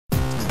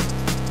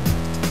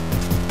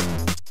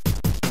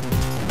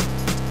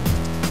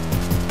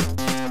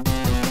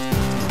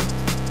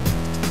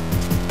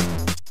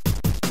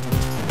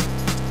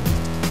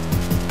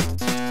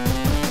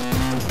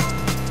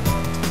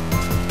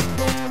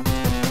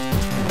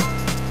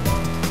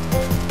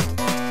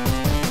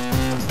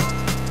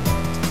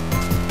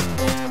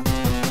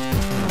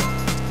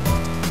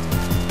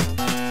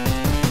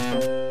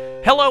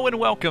Hello and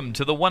welcome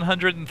to the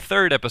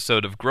 103rd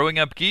episode of Growing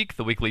Up Geek,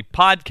 the weekly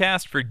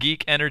podcast for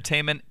geek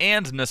entertainment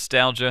and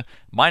nostalgia.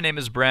 My name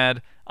is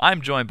Brad.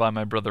 I'm joined by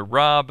my brother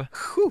Rob.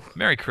 Whew.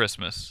 Merry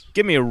Christmas.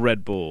 Give me a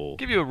Red Bull.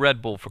 Give you a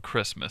Red Bull for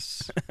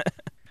Christmas.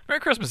 Merry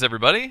Christmas,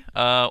 everybody.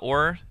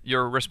 Or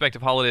your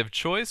respective holiday of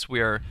choice.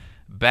 We are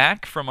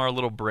back from our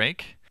little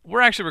break. We're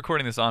actually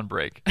recording this on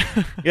break.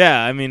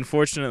 Yeah, I mean,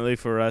 fortunately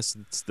for us,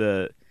 it's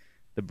the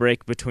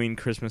break between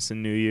Christmas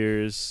and New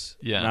Year's.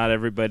 Yeah. Not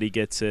everybody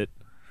gets it.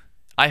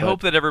 I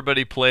hope that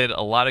everybody played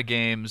a lot of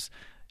games,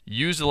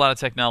 used a lot of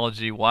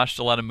technology, watched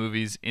a lot of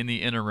movies in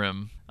the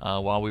interim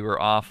while we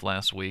were off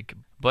last week.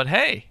 But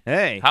hey,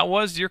 how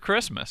was your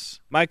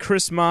Christmas? My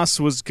Christmas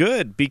was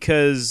good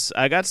because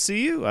I got to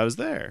see you. I was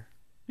there.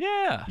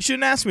 Yeah. You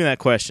shouldn't ask me that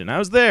question. I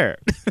was there.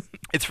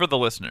 It's for the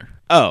listener.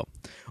 Oh,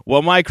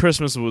 well, my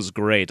Christmas was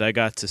great. I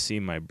got to see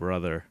my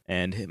brother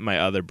and my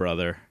other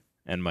brother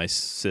and my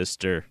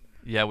sister.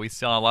 Yeah, we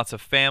saw lots of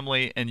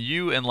family, and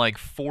you and like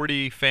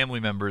 40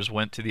 family members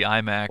went to the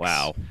IMAX.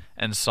 Wow.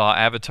 And saw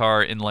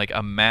Avatar in like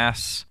a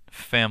mass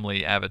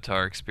family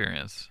Avatar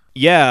experience.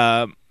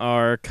 Yeah,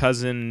 our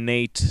cousin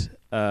Nate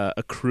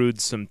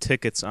accrued some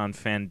tickets on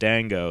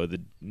Fandango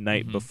the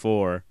night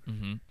before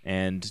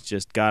and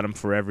just got them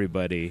for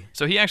everybody.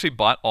 So he actually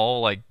bought all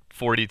like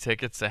 40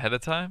 tickets ahead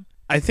of time?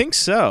 I think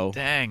so.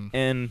 Dang.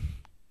 And,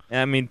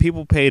 I mean,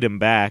 people paid him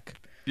back.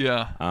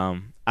 Yeah.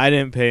 I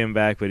didn't pay him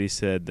back, but he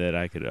said that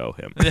I could owe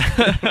him.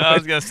 I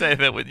was going to say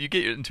that when you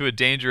get into a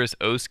dangerous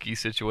Oski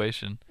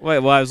situation.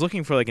 Well, I was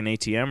looking for like an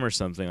ATM or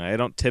something. I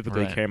don't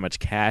typically Right. carry much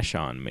cash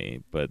on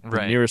me, but the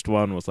Right. nearest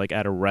one was like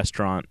at a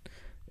restaurant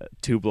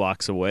 2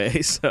 blocks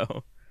away.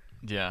 So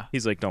Yeah.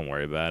 he's like, don't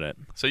worry about it.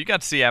 So you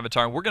got to see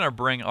Avatar. We're going to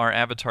bring our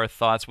Avatar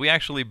thoughts. We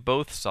actually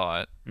both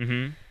saw it.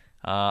 Mm-hmm.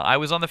 I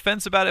was on the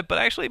fence about it, but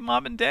actually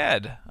Mom and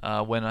Dad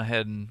went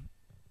ahead and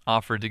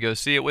offered to go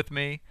see it with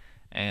me.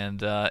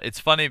 And it's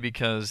funny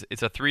because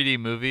it's a 3D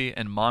movie,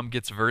 and Mom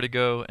gets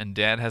vertigo, and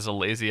Dad has a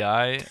lazy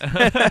eye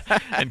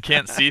and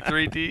can't see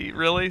 3D,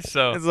 really.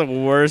 So It's the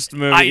worst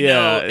movie. I yeah.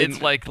 know. And,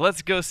 It's like,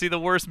 let's go see the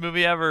worst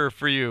movie ever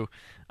for you.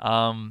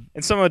 and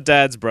some of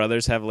Dad's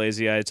brothers have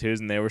lazy eye too,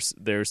 and they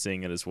were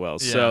seeing it as well.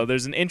 Yeah. So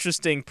there's an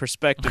interesting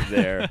perspective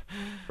there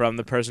from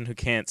the person who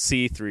can't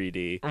see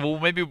 3D. Well,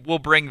 maybe we'll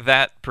bring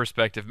that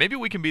perspective. Maybe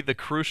we can be the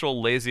crucial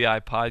lazy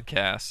eye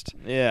podcast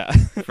Yeah.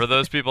 for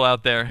those people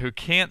out there who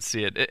can't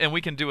see it. And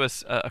we can do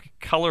a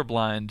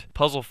colorblind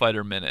puzzle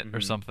fighter minute or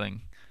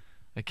something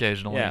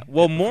occasionally. Yeah.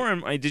 Well,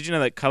 did you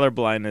know that color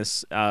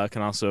blindness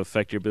can also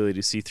affect your ability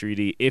to see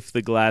 3D if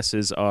the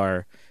glasses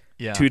are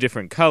two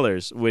different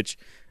colors, which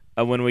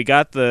when we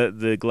got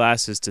the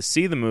glasses to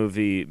see the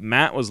movie,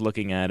 Matt was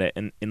looking at it,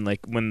 and like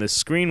when the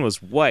screen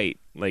was white,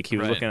 like he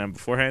was Right. looking at it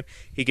beforehand,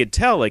 he could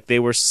tell like they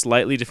were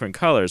slightly different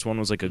colors. One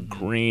was like a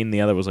green,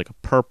 the other was like a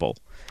purple.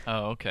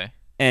 Oh, okay.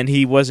 And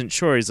he wasn't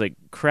sure. He's like,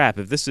 crap,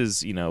 if this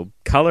is,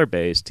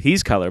 color-based,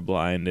 he's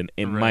colorblind, and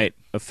it Right. might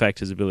affect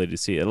his ability to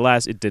see it.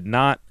 Alas, it did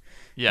not.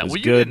 Yeah, It was well,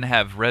 you good. didn't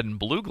have red and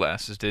blue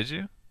glasses, did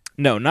you?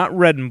 No, not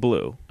red and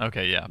blue.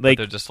 Okay, yeah, but Like-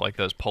 they're just like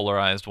those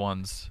polarized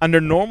ones.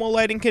 Under normal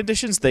lighting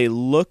conditions, they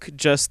look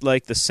just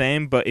like the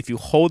same, but if you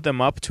hold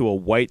them up to a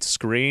white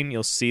screen,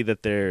 you'll see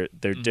that they're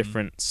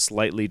different,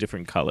 slightly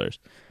different colors.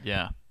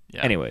 Yeah,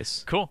 yeah.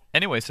 Anyways, Cool.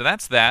 Anyway, so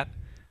that's that.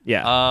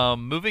 yeah.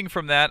 Moving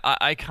from that,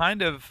 I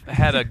kind of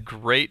had a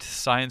great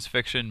science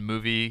fiction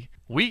movie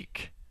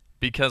week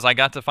because I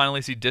got to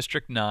finally see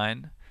District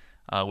 9,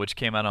 which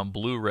came out on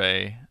Blu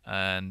Ray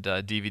and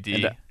DVD.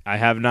 And I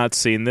have not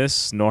seen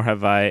this, nor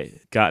have I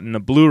gotten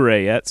a Blu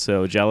Ray yet,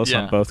 so jealous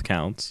Yeah. on both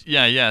counts.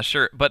 Yeah,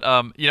 sure. But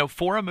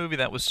for a movie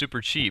that was super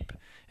cheap,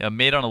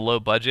 made on a low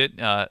budget,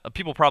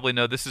 people probably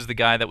know this is the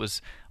guy that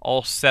was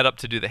all set up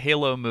to do the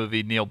Halo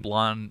movie, Neil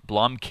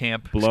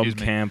Blomkamp. Excuse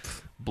me,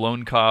 Blomkamp.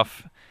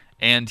 Blomkamp,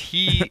 and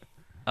he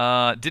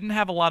didn't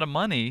have a lot of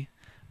money,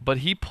 but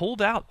he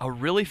pulled out a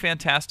really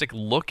fantastic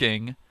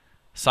looking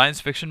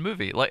science fiction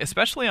movie, like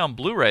especially on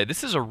Blu-ray.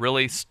 This is a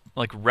really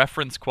like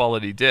reference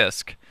quality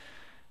disc,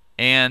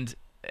 and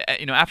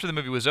after the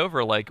movie was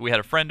over, like we had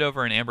a friend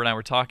over, and Amber and I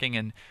were talking,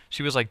 and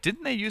she was like,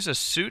 "Didn't they use a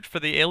suit for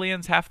the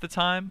aliens half the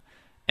time?"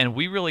 And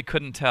we really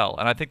couldn't tell.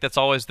 And I think that's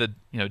always the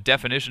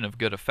definition of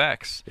good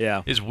effects.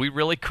 Yeah. Is we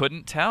really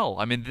couldn't tell.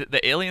 I mean,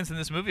 the aliens in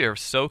this movie are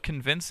so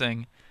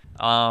convincing.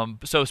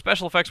 So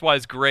special effects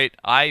wise, great.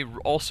 I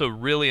also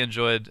really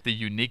enjoyed the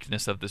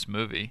uniqueness of this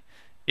movie.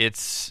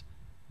 It's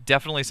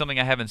definitely something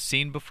I haven't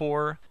seen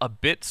before. A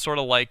bit sort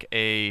of like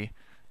a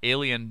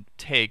alien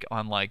take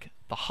on like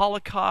the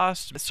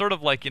Holocaust. It's sort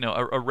of like a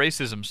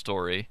racism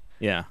story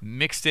Yeah.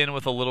 mixed in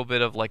with a little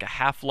bit of like a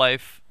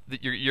Half-Life.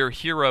 Your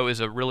hero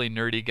is a really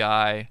nerdy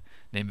guy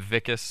named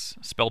Vicus,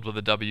 spelled with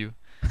a W,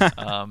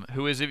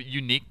 who is a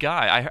unique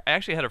guy. I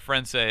actually had a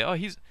friend say, "Oh,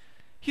 he's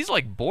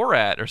like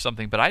Borat or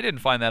something," but I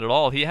didn't find that at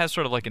all. He has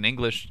sort of like an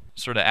English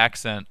sort of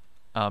accent,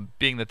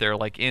 being that they're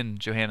like in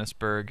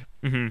Johannesburg.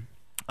 Mm-hmm.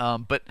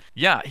 But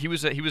yeah, he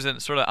was a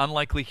sort of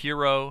unlikely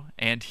hero,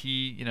 and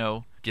he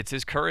gets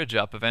his courage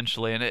up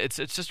eventually, and it's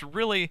just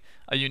really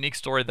a unique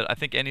story that I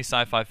think any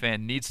sci-fi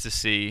fan needs to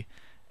see.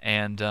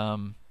 And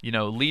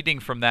leading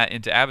from that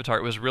into Avatar,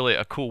 it was really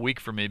a cool week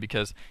for me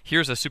because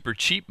here's a super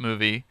cheap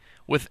movie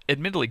with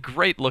admittedly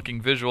great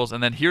looking visuals,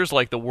 and then here's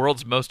like the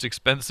world's most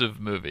expensive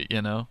movie,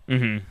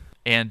 Mm-hmm.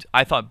 And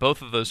I thought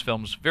both of those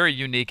films very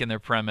unique in their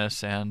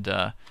premise, and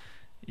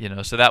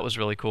so that was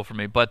really cool for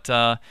me. But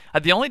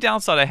the only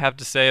downside I have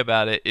to say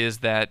about it is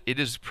that it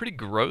is pretty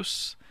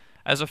gross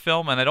as a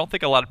film, and I don't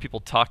think a lot of people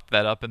talked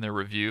that up in their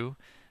review.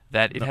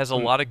 That it has a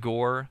lot of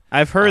gore.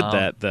 I've heard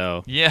that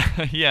though.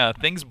 Yeah, yeah,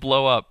 things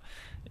blow up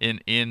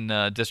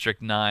in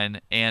District 9,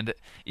 and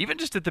even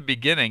just at the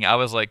beginning, I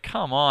was like,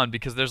 "Come on,"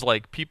 because there's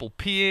like people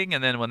peeing,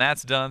 and then when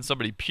that's done,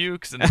 somebody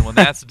pukes, and then when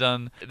that's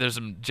done, there's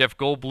some Jeff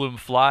Goldblum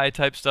fly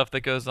type stuff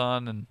that goes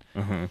on, and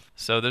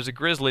so there's a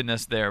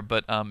grisliness there.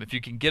 But if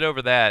you can get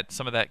over that,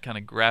 some of that kind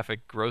of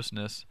graphic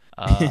grossness,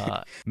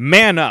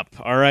 man up,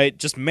 all right,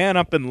 just man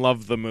up and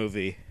love the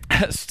movie.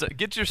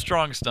 Get your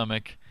strong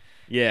stomach.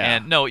 Yeah.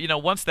 And no,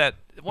 once the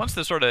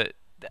sort of,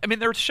 I mean,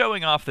 they're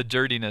showing off the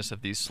dirtiness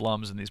of these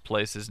slums and these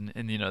places,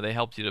 and they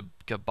helped you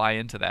to buy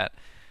into that.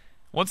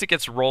 Once it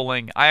gets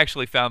rolling, I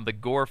actually found the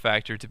gore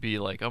factor to be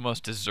like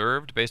almost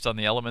deserved based on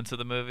the elements of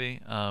the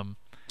movie.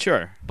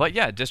 Sure. But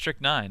yeah,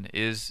 District 9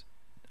 is,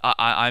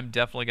 I'm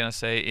definitely going to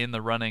say, in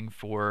the running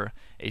for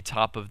a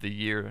top of the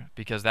year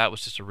because that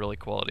was just a really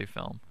quality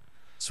film.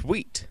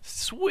 Sweet.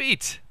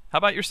 How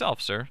about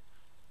yourself, sir?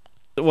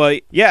 Well,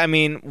 yeah, I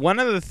mean, one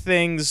of the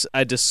things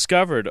I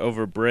discovered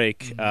over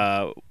break,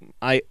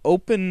 I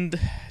opened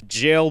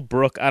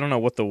jailbrook, I don't know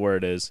what the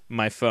word is,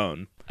 my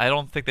phone. I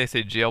don't think they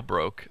say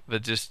jailbroke,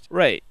 but just...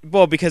 Right.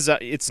 Well, because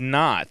it's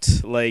not.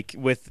 Like,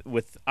 with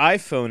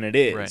iPhone it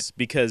is, right.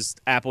 Because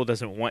Apple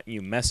doesn't want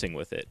you messing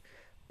with it.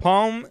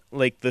 Palm,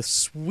 like, the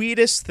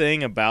sweetest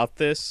thing about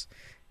this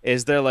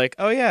is they're like,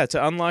 oh yeah,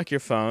 to unlock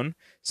your phone,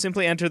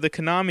 simply enter the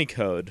Konami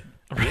code.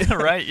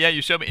 Right? Yeah,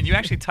 you show me, and you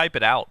actually type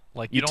it out.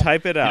 Like you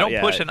type it out. You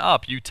don't push an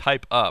up. You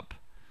type up.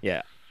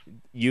 Yeah,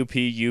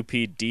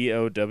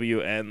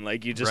 UPUPDOWN.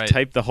 Like you just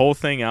type the whole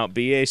thing out.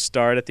 BA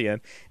start at the end,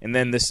 and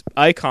then this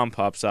icon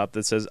pops up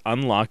that says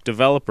Unlock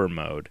Developer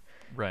Mode.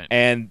 Right.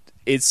 And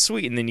it's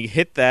sweet. And then you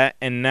hit that,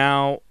 and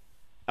now,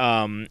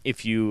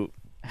 if you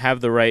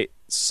have the right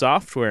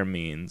software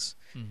means,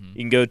 you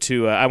can go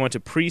to. I went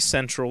to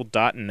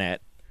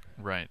precentral.net.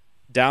 Right.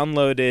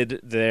 Downloaded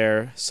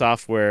their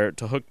software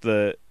to hook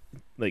the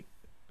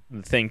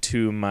thing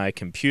to my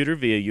computer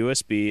via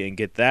USB and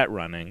get that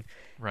running.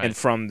 Right. And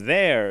from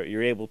there,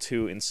 you're able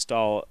to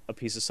install a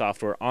piece of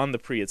software on the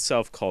Pre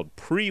itself called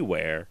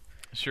Preware.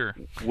 Sure.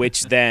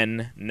 Which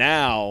then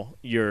now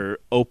you're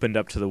opened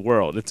up to the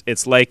world.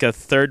 It's like a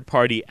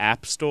third-party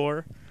app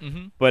store,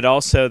 but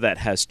also that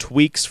has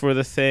tweaks for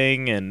the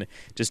thing, and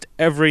just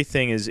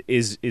everything is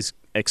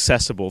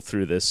accessible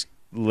through this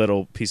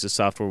little piece of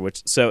software.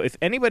 So if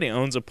anybody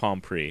owns a Palm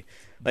Pre,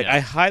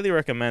 I highly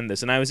recommend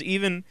this. And I was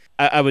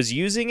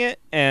using it,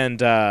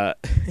 and our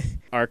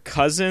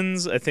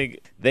cousins, I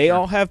think they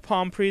all have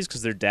Palm Pres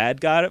because their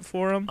dad got it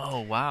for them. Oh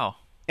wow!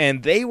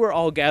 And they were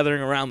all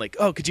gathering around, like,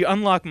 "Oh, could you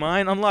unlock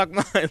mine? Unlock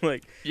mine!"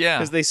 Like, yeah,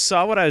 because they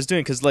saw what I was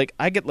doing. Because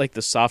I get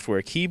the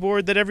software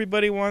keyboard that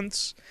everybody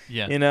wants.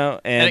 Yeah,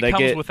 and it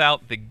comes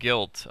without the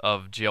guilt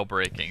of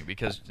jailbreaking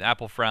because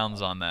Apple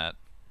frowns on that.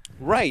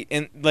 Right,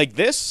 and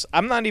this,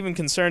 I'm not even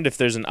concerned if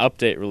there's an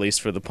update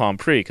released for the Palm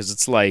Pre because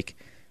it's like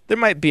there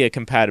might be a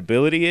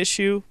compatibility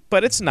issue,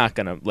 but it's not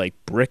gonna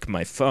brick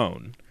my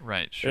phone.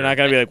 Right, sure. They're not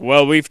gonna be like,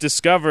 "Well, we've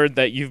discovered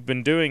that you've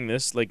been doing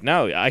this." Like,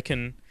 no, I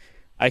can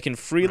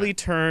freely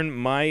turn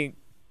my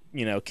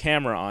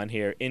camera on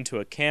here into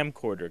a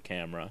camcorder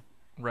camera.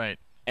 Right,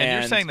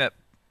 and you're saying that.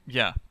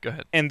 Yeah, go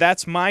ahead. And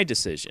that's my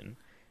decision.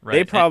 Right.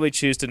 They probably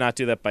choose to not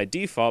do that by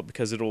default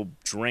because it'll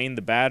drain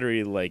the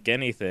battery like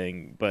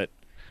anything, but.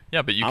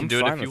 Yeah, but you can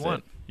do it if you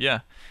want. Yeah.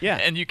 Yeah.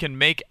 And you can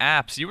make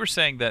apps. You were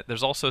saying that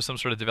there's also some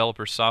sort of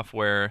developer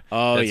software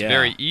that's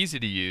very easy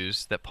to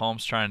use that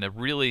Palm's trying to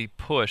really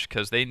push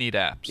because they need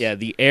apps. Yeah,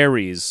 the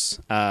Aries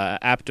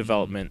app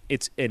development.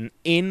 It's an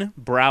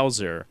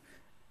in-browser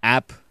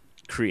app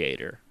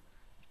creator.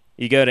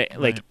 You go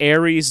to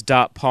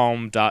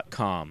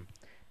aries.palm.com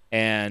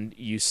and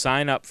you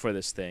sign up for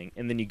this thing,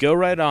 and then you go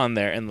right on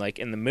there, and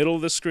in the middle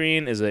of the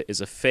screen is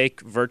a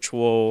fake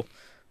virtual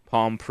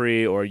Palm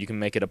Pre, or you can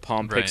make it a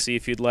Palm Pixie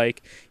if you'd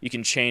like. You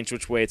can change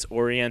which way it's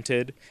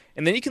oriented,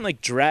 and then you can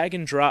drag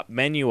and drop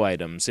menu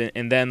items,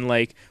 and then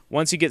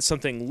once you get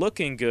something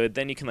looking good,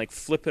 then you can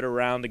flip it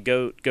around to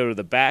go to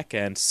the back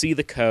end, see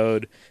the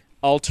code,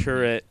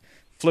 alter it,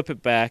 flip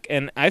it back,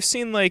 and I've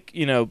seen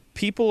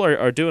people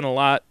are doing a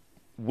lot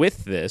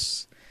with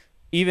this.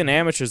 Even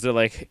amateurs, they're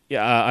like,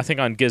 I think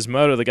on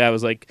Gizmodo, the guy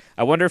was like,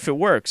 I wonder if it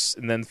works,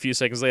 and then a few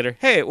seconds later,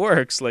 hey, it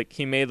works.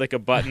 He made a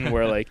button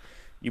where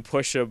you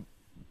push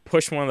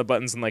one of the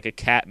buttons and a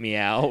cat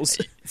meows.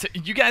 So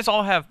you guys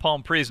all have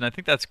Palm Pres, and I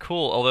think that's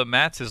cool, although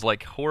Matt's is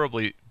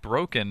horribly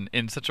broken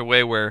in such a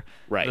way where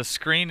the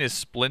screen is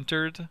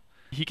splintered.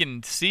 He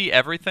can see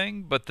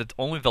everything, but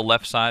only the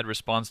left side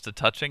responds to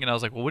touching. And I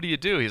was like, well, what do you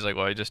do? He's like,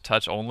 well, I just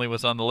touch only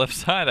what's on the left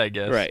side, I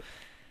guess. Right.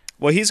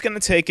 Well, he's going to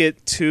take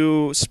it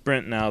to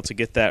Sprint now to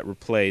get that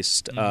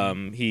replaced.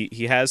 Mm-hmm.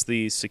 He has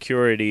the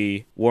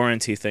security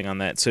warranty thing on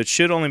that, so it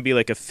should only be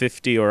like a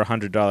 $50 or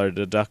 $100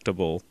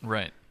 deductible.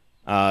 Right.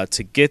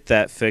 To get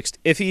that fixed,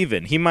 if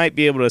even. He might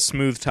be able to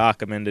smooth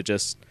talk him into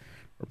just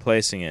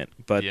replacing it.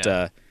 But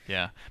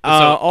yeah.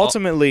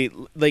 Ultimately,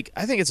 like,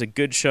 I think it's a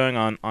good showing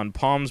on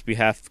Palm's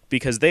behalf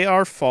because they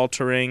are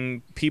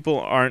faltering. People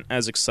aren't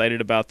as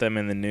excited about them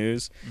in the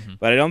news,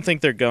 but I don't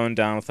think they're going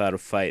down without a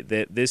fight.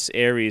 This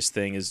Aries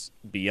thing is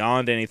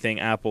beyond anything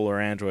Apple or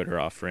Android are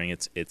offering.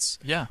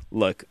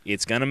 Look,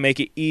 it's going to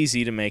make it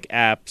easy to make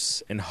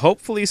apps, and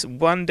hopefully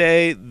one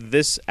day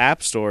this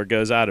app store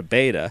goes out of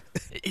beta.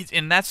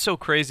 And that's so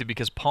crazy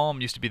because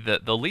Palm used to be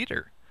the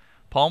leader.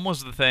 Palm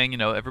was the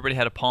thing, everybody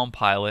had a Palm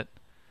Pilot.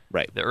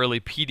 Right. The early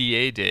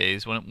PDA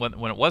days when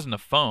it wasn't a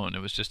phone,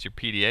 it was just your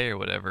PDA or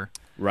whatever.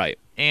 Right.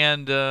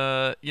 And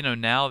now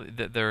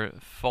that they're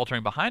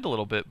faltering behind a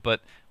little bit,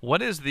 but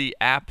what is the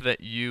app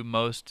that you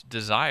most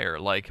desire?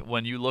 Like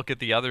when you look at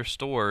the other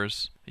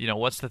stores,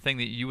 what's the thing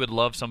that you would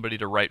love somebody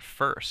to write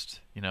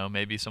first?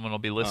 Maybe someone will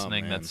be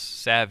listening that's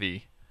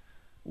savvy.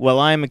 Well,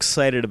 I'm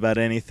excited about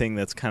anything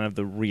that's kind of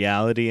the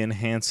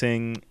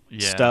reality-enhancing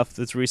stuff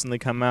that's recently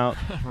come out.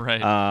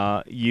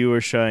 Right. You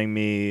were showing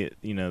me,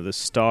 the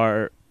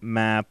star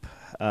map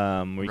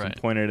where you can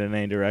point it in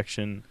any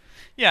direction.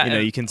 Yeah.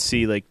 You can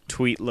see, like,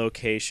 tweet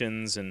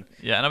locations. And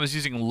I was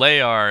using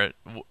Layar.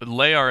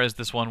 Layar is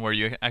this one where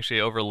you actually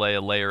overlay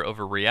a layer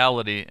over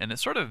reality, and it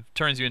sort of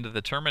turns you into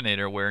the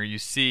Terminator where you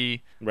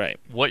see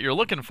what you're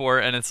looking for,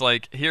 and it's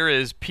like, here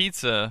is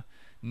pizza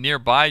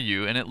nearby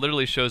you, and it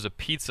literally shows a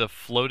pizza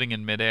floating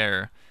in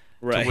midair.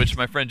 To which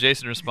my friend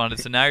Jason responded,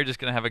 so now you're just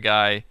going to have a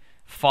guy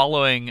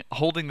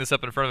holding this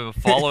up in front of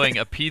him, following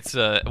a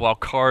pizza while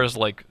cars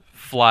like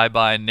fly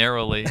by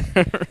narrowly,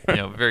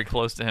 very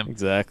close to him.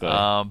 Exactly.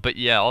 But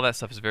yeah, all that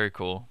stuff is very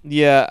cool.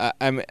 Yeah,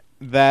 I'm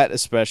that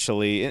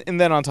especially, and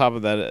then on top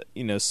of that,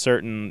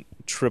 certain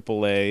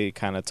AAA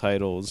kind of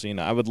titles.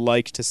 I would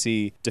like to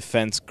see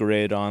Defense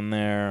Grid on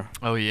there.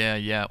 Oh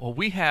yeah. Well,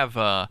 we have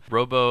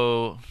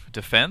Robo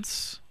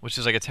Defense, which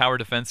is like a tower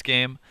defense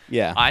game.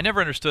 Yeah. I never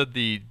understood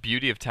the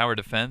beauty of tower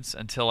defense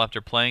until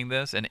after playing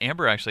this, and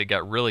Amber actually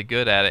got really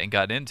good at it and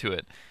got into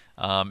it.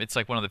 It's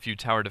like one of the few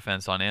tower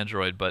defense on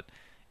Android, but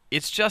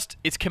it's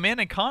Command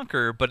and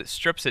Conquer, but it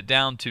strips it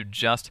down to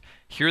just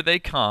here they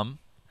come.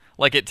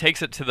 Like it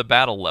takes it to the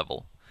battle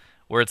level,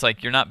 where it's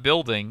like you're not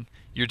building,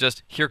 you're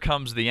just here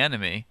comes the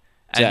enemy,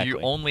 and you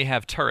only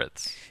have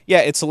turrets. Yeah,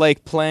 it's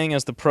like playing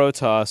as the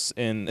Protoss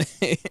in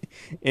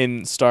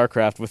in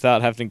StarCraft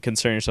without having to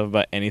concern yourself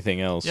about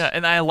anything else. Yeah,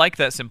 and I like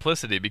that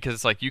simplicity because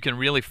it's like you can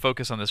really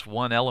focus on this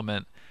one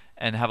element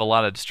and have a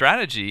lot of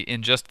strategy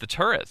in just the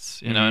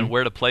turrets, and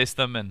where to place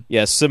them. And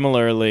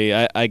similarly,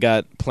 I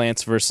got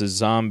Plants vs.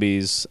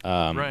 Zombies.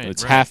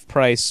 It's half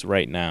price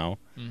right now.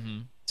 Mm-hmm.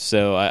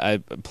 So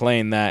I'm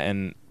playing that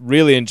and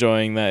really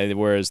enjoying that,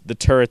 whereas the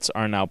turrets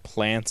are now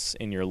plants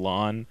in your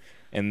lawn,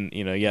 and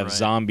you have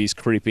zombies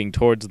creeping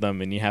towards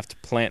them, and you have to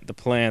plant the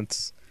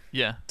plants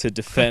to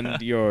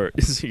defend your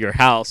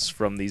house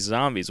from these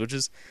zombies, which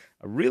is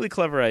a really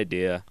clever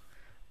idea.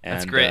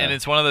 That's great, and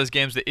it's one of those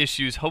games that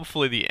issues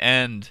hopefully the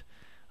end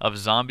of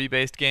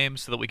zombie-based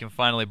games so that we can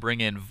finally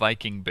bring in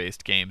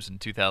Viking-based games in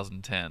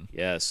 2010.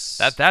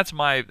 Yes. That's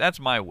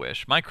my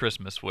wish. My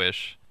Christmas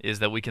wish is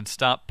that we can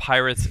stop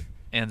pirates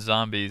and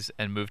zombies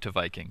and move to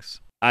Vikings.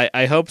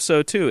 I hope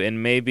so too,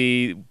 and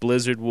maybe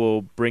Blizzard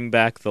will bring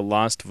back the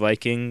Lost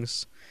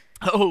Vikings.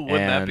 Oh,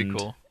 wouldn't that be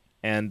cool?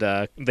 And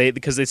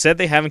because they said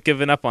they haven't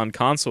given up on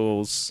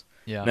consoles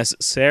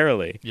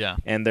necessarily. Yeah.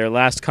 And their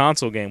last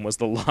console game was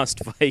the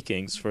Lost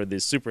Vikings for the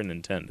Super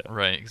Nintendo.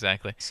 Right,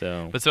 exactly.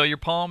 So your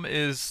Palm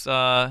is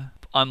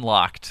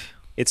unlocked.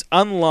 It's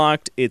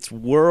unlocked. It's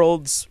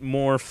worlds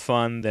more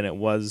fun than it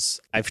was.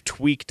 I've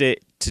tweaked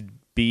it to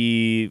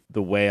be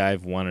the way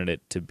I've wanted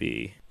it to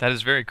be. That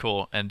is very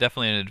cool and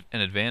definitely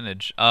an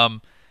advantage.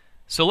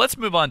 So let's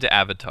move on to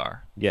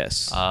Avatar.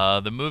 Yes.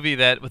 The movie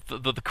that with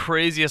the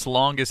craziest,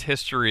 longest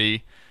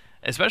history,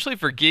 especially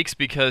for geeks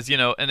because,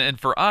 and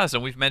for us,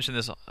 and we've mentioned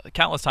this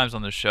countless times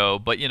on the show,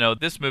 but,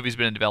 this movie's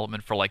been in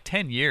development for like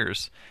 10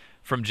 years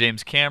from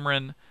James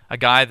Cameron, a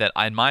guy that,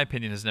 in my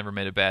opinion, has never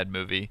made a bad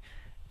movie.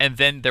 And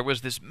then there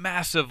was this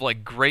massive,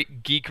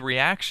 great geek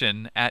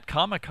reaction at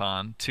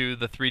Comic-Con to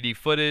the 3D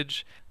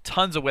footage.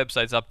 Tons of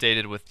websites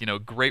updated with,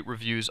 great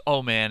reviews.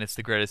 Oh, man, it's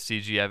the greatest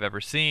CG I've ever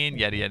seen,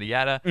 yada, yada,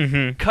 yada.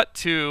 Mm-hmm. Cut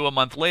to a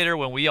month later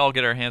when we all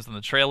get our hands on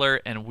the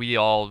trailer and we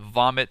all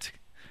vomit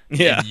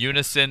in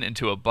unison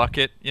into a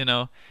bucket,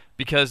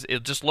 because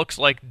it just looks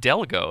like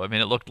Delgo. I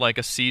mean, it looked like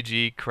a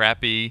CG,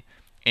 crappy,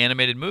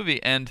 animated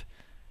movie. And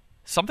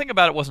something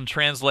about it wasn't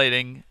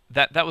translating.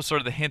 That was sort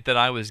of the hint that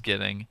I was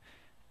getting.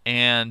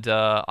 And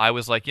I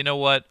was like, you know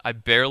what? I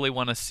barely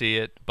want to see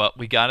it, but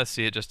we got to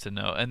see it just to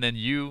know. And then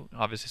you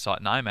obviously saw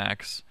it in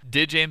IMAX.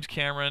 Did James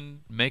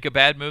Cameron make a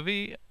bad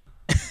movie?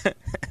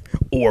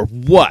 Or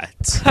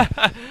what?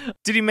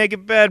 Did he make a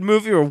bad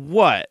movie or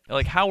what?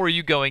 How were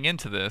you going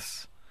into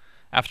this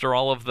after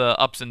all of the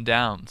ups and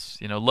downs?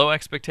 Low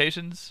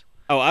expectations?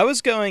 Oh, I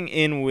was going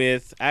in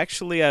with,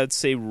 actually, I would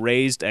say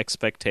raised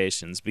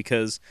expectations,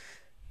 because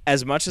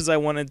as much as I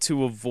wanted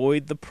to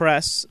avoid the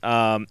press,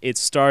 it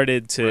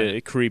started to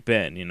creep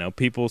in. You know,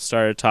 people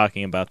started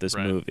talking about this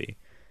movie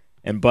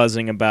and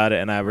buzzing about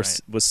it, and I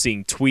was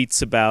seeing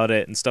tweets about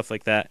it and stuff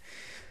like that.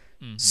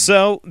 Mm-hmm.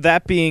 So,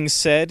 that being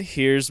said,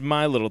 here's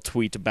my little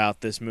tweet about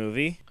this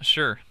movie.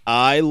 Sure.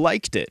 I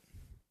liked it.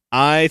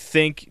 I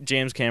think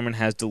James Cameron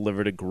has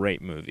delivered a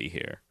great movie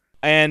here.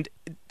 And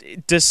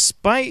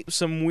despite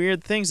some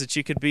weird things that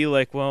you could be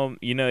like, well,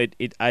 you know,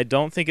 I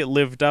don't think it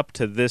lived up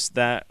to this,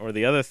 that, or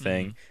the other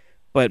thing. Mm-hmm.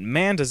 But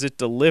man, does it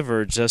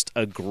deliver just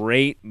a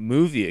great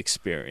movie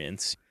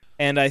experience.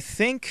 And I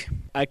think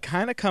I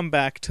kind of come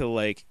back to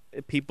like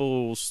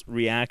people's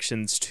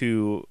reactions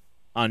to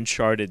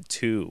Uncharted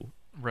 2,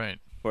 right?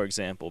 For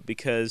example,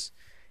 because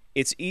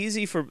it's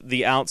easy for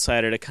the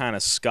outsider to kind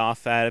of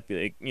scoff at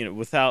it, you know,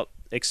 without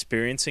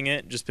experiencing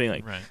it, just being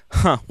like,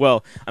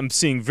 well, I'm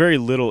seeing very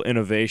little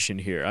innovation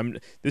here.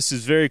 This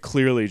is very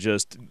clearly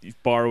just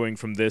borrowing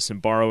from this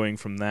and borrowing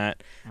from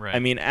that. Right. I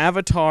mean,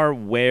 Avatar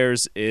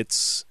wears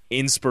its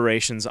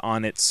inspirations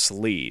on its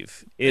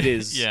sleeve. It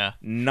is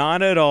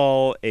not at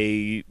all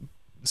a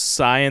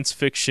science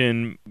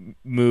fiction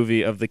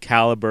movie of the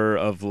caliber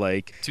of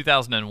like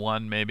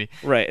 2001 maybe.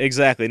 Right,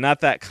 exactly.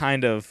 Not that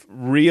kind of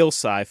real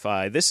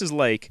sci-fi. This is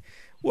like,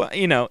 well,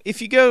 you know,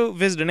 if you go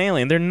visit an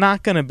alien, they're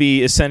not going to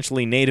be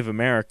essentially Native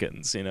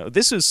Americans. You know,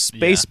 this is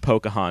space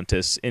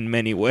Pocahontas in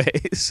many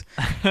ways.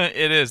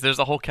 It is. There's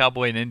a whole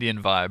cowboy and Indian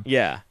vibe.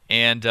 Yeah.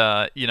 And,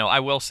 you know,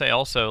 I will say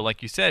also,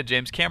 like you said,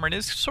 James Cameron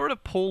is sort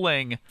of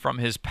pulling from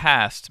his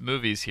past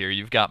movies here.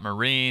 You've got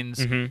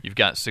Marines, you've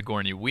got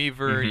Sigourney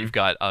Weaver, you've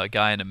got a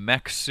guy in a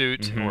mech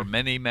suit, or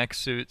many mech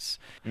suits,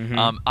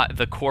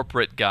 the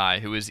corporate guy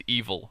who is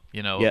evil,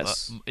 you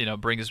know,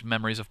 brings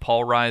memories of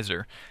Paul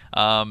Reiser,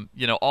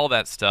 you know, all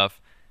that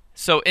stuff.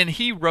 So, and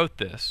he wrote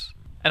this.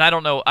 And I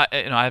don't know, I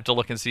have to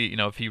look and see, you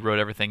know, if he wrote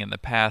everything in the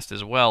past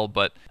as well.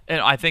 But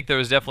I think there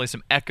was definitely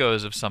some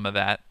echoes of some of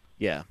that.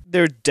 Yeah,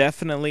 there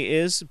definitely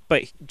is,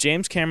 but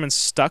James Cameron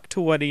stuck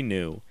to what he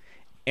knew,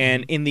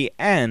 and in the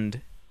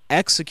end,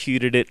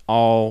 executed it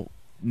all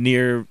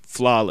near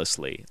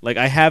flawlessly. Like,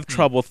 I have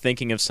trouble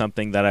thinking of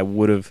something that I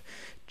would have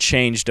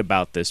changed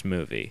about this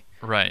movie.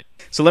 Right.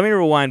 So let me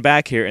rewind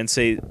back here and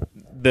say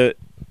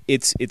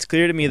it's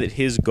clear to me that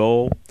his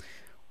goal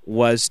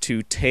was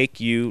to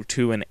take you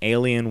to an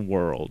alien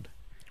world.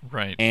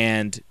 Right.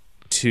 And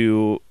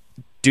to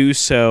do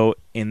so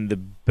in the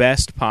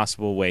best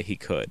possible way he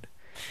could.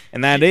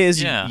 And that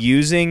is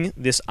using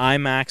this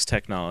IMAX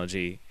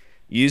technology,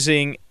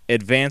 using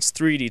advanced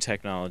 3D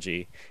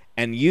technology,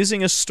 and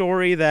using a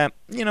story that,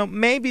 you know,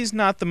 maybe is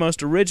not the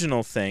most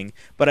original thing,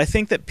 but I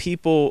think that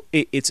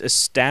it's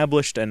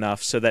established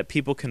enough so that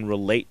people can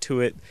relate to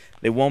it.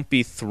 They won't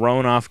be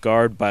thrown off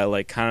guard by,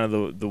 like, kind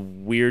of the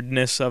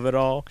weirdness of it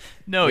all.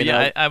 No,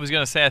 I was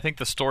going to say, I think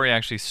the story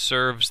actually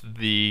serves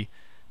the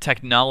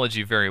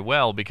technology very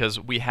well, because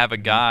we have a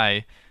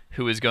guy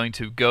who is going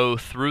to go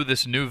through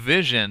this new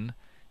vision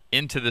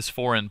into this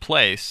foreign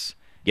place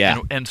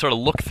and sort of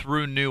look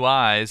through new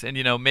eyes. And,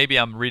 you know, maybe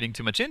I'm reading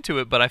too much into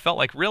it, but I felt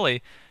like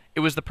really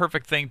it was the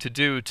perfect thing to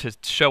do to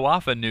show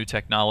off a new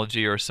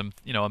technology or some,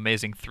 you know,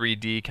 amazing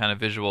 3D kind of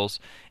visuals,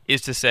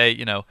 is to say,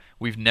 you know,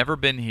 we've never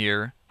been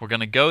here, we're going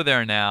to go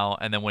there now,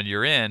 and then when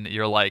you're in,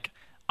 you're like,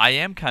 I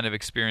am kind of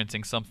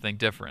experiencing something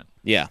different.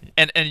 Yeah.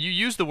 And you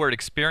used the word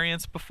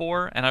experience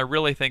before, and I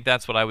really think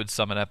that's what I would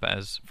sum it up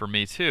as for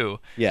me too.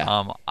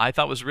 Yeah. I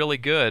thought it was really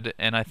good,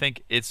 and I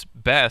think it's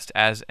best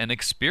as an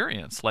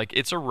experience. Like,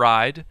 it's a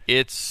ride.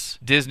 It's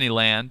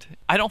Disneyland.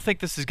 I don't think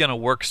this is going to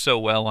work so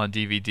well on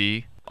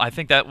DVD. I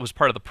think that was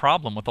part of the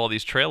problem with all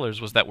these trailers,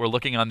 was that we're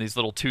looking on these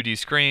little 2D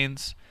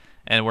screens,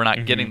 and we're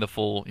not getting the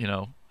full, you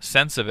know,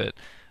 sense of it.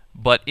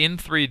 But in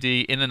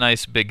 3D, in a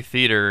nice big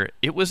theater,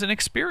 it was an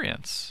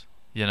experience.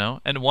 You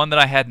know, and one that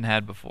I hadn't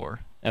had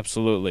before.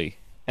 Absolutely.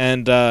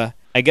 And I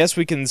guess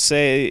we can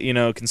say, you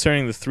know,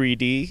 concerning the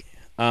 3D,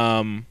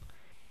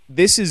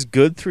 this is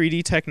good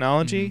 3D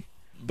technology,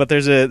 but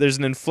there's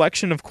an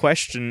inflection of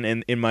question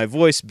in my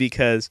voice,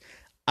 because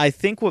I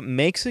think what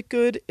makes it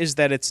good is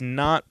that it's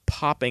not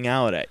popping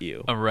out at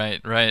you. Oh,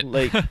 right.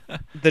 Like,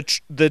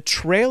 the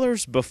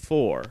trailers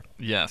before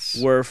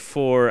were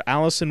for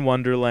Alice in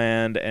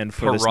Wonderland and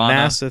for this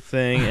NASA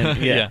thing.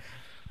 And,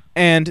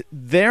 and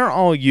they're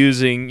all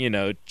using, you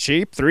know,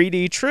 cheap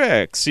 3D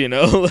tricks, you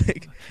know.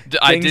 Like,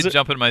 I did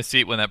jump in my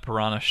seat when that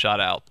piranha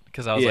shot out,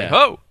 because I was like,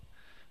 oh!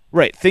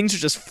 Right, things are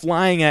just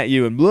flying at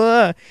you and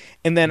blah.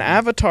 And then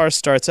Avatar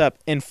starts up,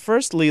 and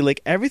firstly, like,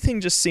 everything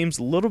just seems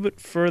a little bit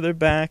further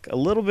back, a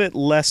little bit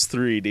less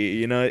 3D,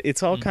 you know.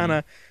 It's all kind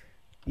of,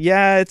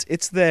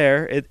 it's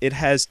there. It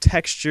has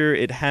texture,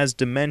 it has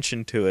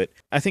dimension to it.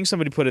 I think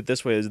somebody put it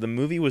this way, is the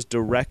movie was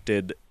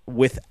directed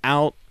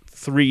without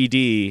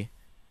 3D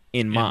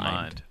in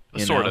mind.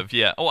 Sort of,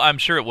 yeah. Oh, I'm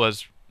sure it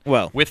was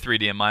with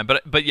 3D in mind,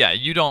 but yeah,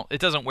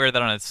 it doesn't wear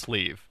that on its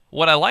sleeve.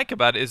 What I like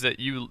about it is that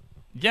you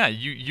yeah,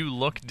 you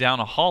look down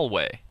a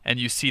hallway and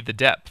you see the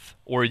depth,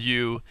 or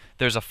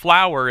there's a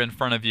flower in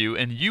front of you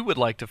and you would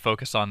like to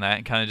focus on that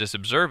and kind of just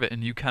observe it,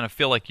 and you kind of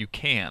feel like you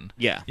can.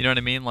 Yeah. You know what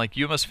I mean? Like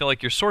you must feel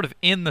like you're sort of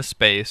in the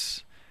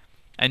space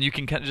and you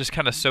can just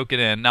kind of soak it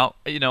in. Now,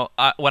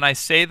 when I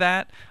say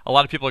that, a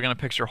lot of people are going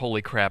to picture,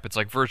 holy crap, it's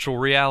like virtual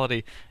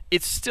reality.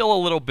 It's still a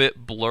little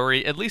bit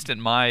blurry, at least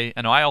in my.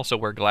 I know I also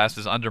wear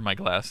glasses under my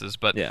glasses,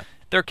 but Yeah.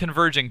 they're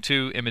converging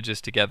two images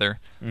together.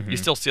 You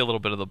still see a little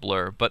bit of the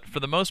blur, but for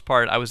the most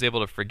part, I was able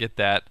to forget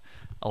that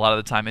a lot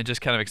of the time and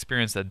just kind of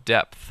experience the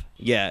depth.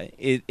 Yeah,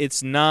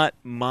 it's not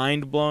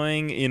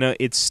mind-blowing.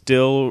 It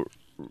still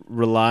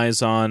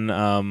relies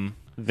on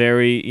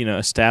very,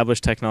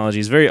 established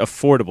technologies, very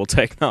affordable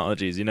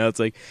technologies. It's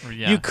like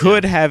you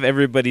could have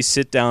everybody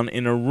sit down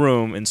in a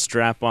room and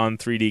strap on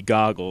 3D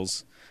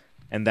goggles,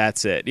 and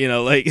that's it.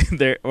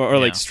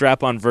 Like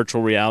strap on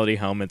virtual reality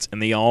helmets,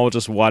 and they all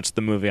just watch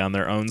the movie on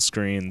their own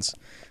screens.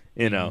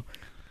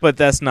 But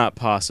that's not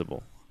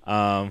possible.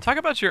 Talk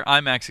about your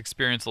IMAX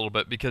experience a little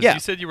bit, because you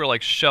said you were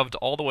like shoved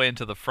all the way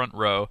into the front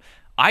row.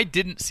 I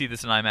didn't see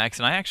this in IMAX,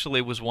 and I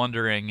actually was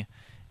wondering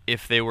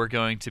if they were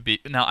going to be.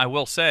 Now, I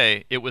will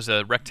say it was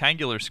a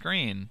rectangular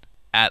screen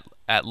at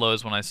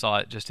Lowe's when I saw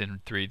it just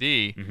in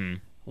 3D. Mm-hmm.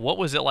 What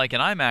was it like in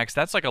IMAX?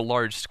 That's like a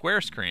large square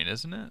screen,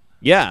 isn't it?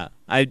 Yeah,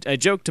 I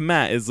joked to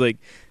Matt, is like,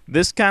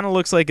 this kind of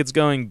looks like it's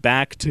going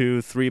back to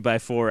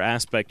 3:4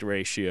 aspect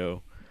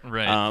ratio.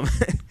 Right.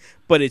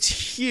 But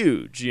it's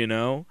huge,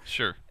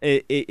 Sure.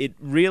 It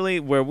really,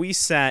 where we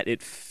sat,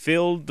 it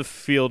filled the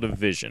field of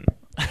vision.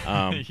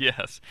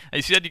 Yes. And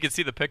you said you could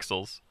see the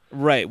pixels.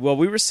 Right. Well,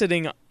 we were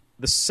sitting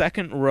the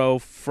second row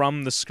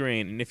from the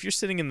screen, and if you're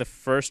sitting in the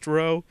first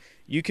row,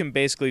 you can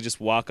basically just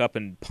walk up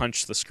and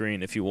punch the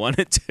screen if you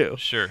wanted to.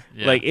 Sure.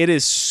 Yeah. Like, it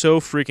is so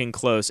freaking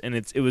close, and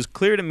it was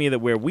clear to me that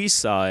where we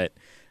saw it,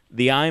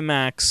 the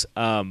IMAX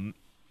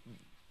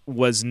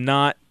was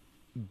not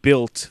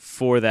built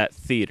for that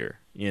theater,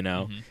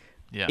 Mm-hmm.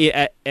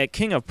 Yeah. At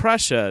King of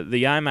Prussia,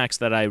 the IMAX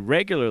that I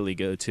regularly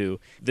go to,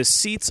 the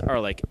seats are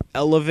like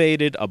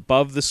elevated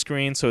above the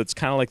screen, so it's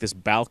kind of like this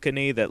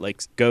balcony that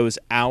like goes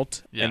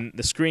out, and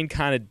the screen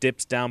kind of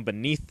dips down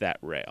beneath that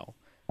rail.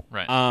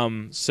 Right.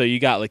 So you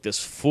got like this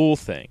full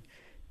thing.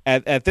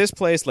 At this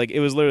place, like, it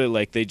was literally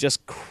like they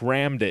just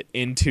crammed it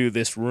into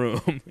this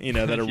room,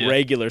 that a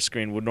regular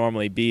screen would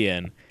normally be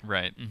in.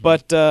 Right. Mm-hmm.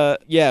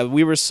 But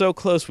we were so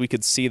close we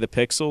could see the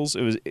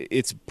pixels.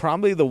 It's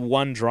probably the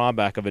one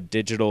drawback of a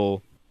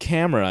digital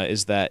camera,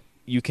 is that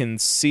you can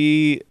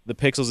see the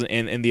pixels,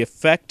 and the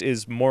effect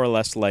is more or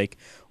less like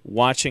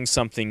watching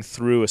something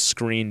through a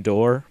screen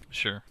door.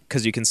 Sure.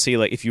 Because you can see,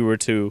 like, if you were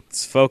to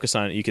focus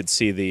on it, you could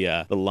see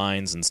the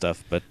lines and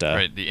stuff. But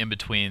right, the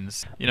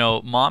in-betweens.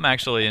 Mom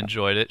actually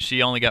enjoyed it.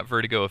 She only got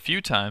vertigo a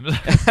few times.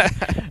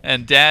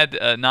 And Dad,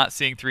 not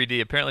seeing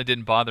 3D, apparently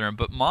didn't bother him.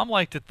 But Mom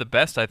liked it the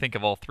best, I think,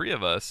 of all three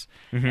of us.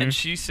 Mm-hmm. And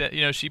she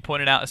said, she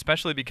pointed out,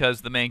 especially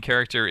because the main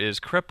character is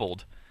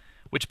crippled,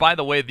 which, by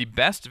the way, the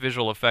best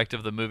visual effect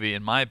of the movie,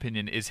 in my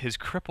opinion, is his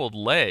crippled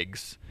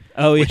legs,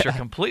 which are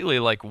completely,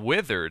 like,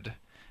 withered.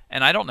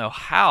 And I don't know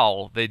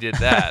how they did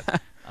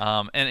that.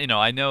 And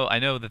I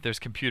know that there's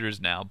computers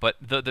now, but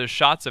the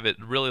shots of it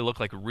really look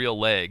like real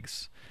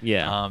legs.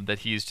 Yeah. That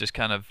he's just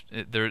kind of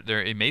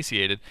they're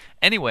emaciated.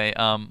 Anyway,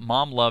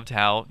 Mom loved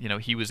how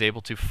he was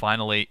able to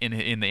finally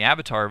in the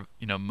Avatar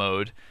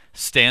mode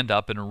stand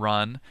up and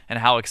run, and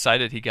how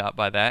excited he got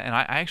by that. And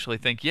I actually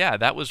think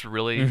that was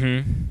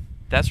really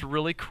that's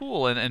really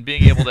cool, and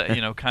being able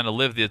to kind of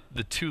live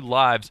the two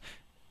lives.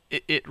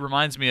 It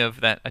reminds me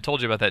of that. I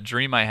told you about that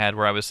dream I had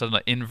where I was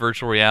suddenly in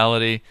virtual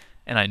reality,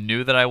 and I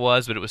knew that I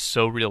was, but it was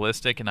so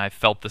realistic, and I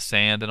felt the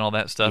sand and all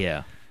that stuff.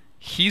 Yeah.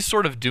 He's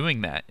sort of doing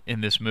that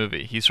in this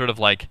movie. He's sort of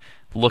like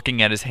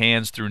looking at his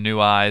hands through new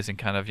eyes and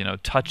kind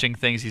of, touching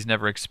things he's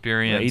never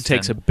experienced. Yeah, he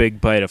takes a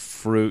big bite of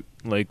fruit,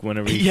 like,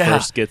 whenever he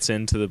first gets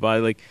into the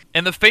body. Like,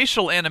 and the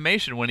facial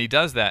animation when he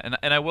does that,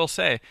 and I will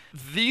say,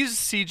 these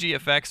CG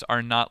effects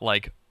are not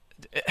like...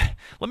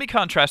 Let me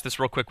contrast this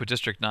real quick with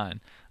District 9.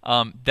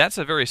 That's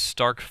a very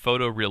stark,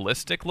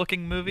 photorealistic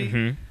looking movie.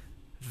 Mm-hmm.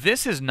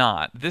 This is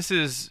not. This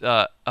is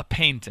a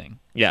painting.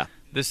 Yeah.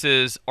 This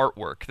is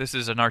artwork. This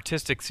is an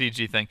artistic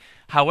CG thing.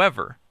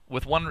 However,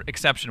 with one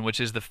exception, which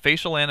is the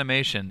facial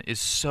animation is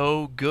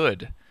so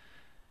good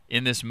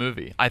in this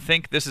movie. I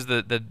think this is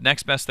the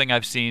next best thing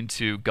I've seen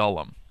to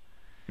Gollum.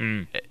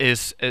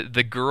 Is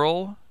the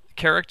girl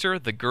character,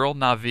 the girl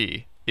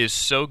Na'vi, is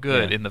so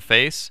good in the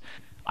face.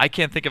 I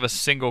can't think of a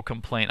single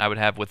complaint I would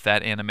have with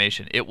that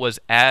animation. It was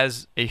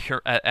as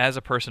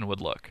a person would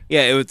look.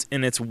 Yeah, it's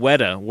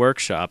Weta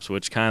Workshops,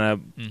 which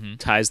kind of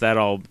ties that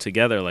all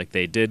together. Like,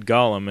 they did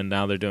Gollum, and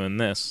now they're doing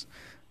this.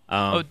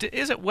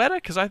 Is it Weta?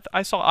 Because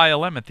I saw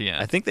ILM at the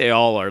end. I think they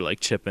all are,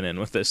 like, chipping in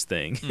with this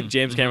thing.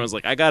 James Cameron's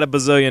like, I got $1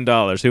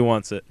 bazillion. Who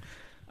wants it?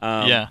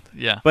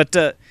 Yeah.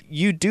 But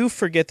you do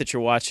forget that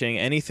you're watching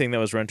anything that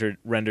was rendered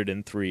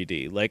in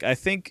 3D. Like, I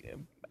think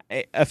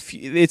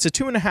it's a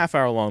 2.5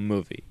 hour long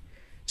movie.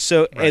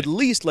 So at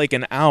least like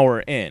an hour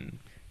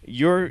in,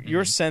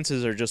 your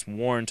senses are just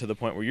worn to the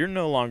point where you're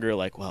no longer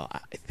like, well,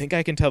 I think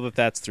I can tell that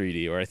that's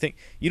 3D, or I think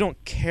you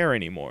don't care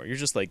anymore. You're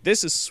just like,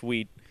 this is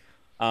sweet.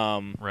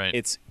 Right.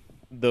 It's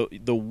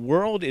the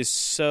world is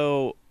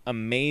so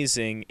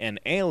amazing and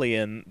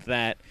alien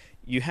that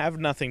you have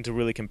nothing to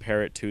really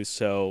compare it to.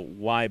 So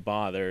why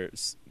bother?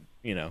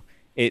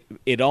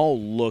 It all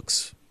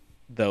looks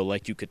though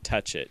like you could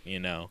touch it.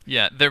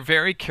 Yeah, they're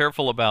very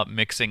careful about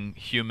mixing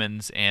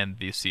humans and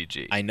the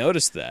CG. I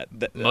noticed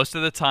that. Most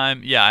of the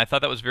time, yeah, I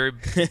thought that was a very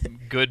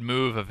good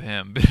move of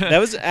him. That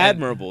was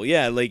admirable.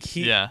 Yeah, like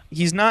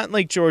he's not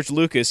like George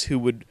Lucas, who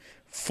would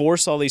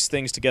force all these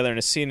things together in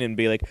a scene and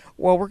be like,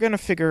 well, we're going to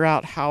figure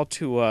out how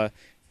to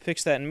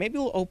fix that, and maybe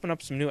we'll open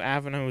up some new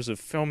avenues of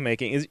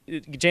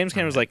filmmaking. James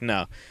Cameron's like,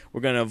 no,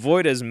 we're going to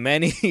avoid as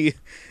many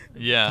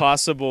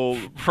possible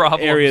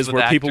problems areas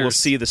where actors. people will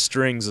see the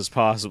strings as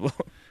possible.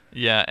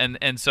 Yeah,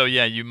 and so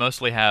you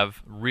mostly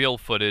have real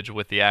footage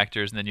with the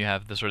actors, and then you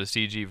have the sort of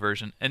CG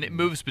version, and it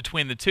moves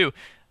between the two.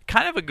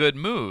 Kind of a good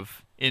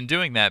move in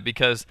doing that,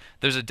 because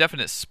there's a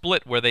definite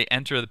split where they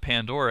enter the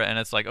Pandora, and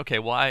it's like, okay,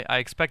 well, I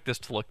expect this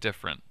to look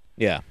different.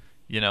 Yeah.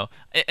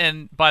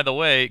 And by the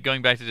way,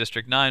 going back to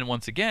District 9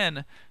 once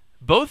again,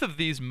 both of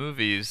these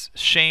movies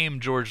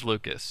shame George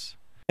Lucas.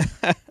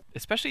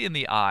 Especially in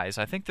the eyes.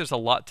 I think there's a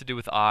lot to do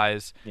with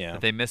eyes that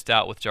they missed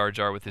out with Jar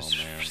Jar with his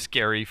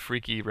scary,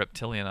 freaky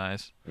reptilian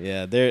eyes.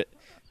 Yeah, the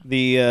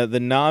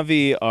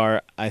Na'vi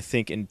are, I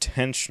think,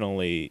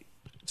 intentionally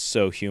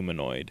so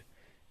humanoid,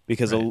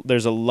 because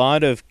there's a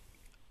lot of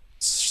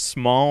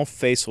small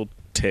facial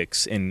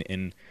tics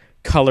in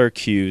color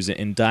cues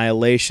and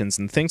dilations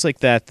and things like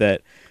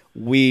that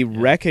we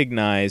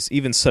recognize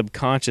even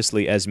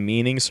subconsciously as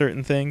meaning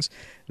certain things,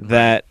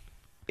 that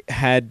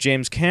had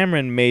James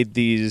Cameron made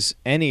these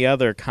any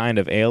other kind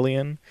of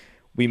alien,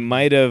 we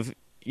might have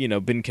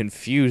been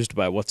confused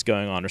by what's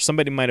going on, or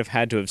somebody might have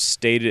had to have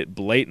stated it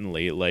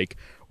blatantly, like,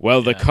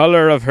 well, the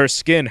color of her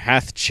skin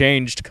hath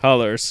changed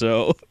color,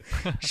 so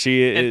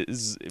she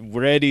is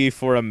ready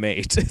for a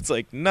mate. It's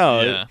like,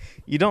 no,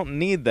 you don't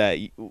need that.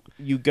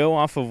 You go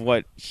off of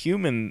what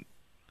human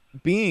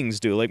beings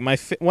do. Like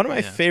one of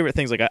my favorite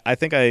things, like I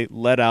think I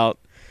let out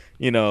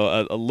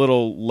a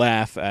little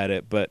laugh at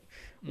it, but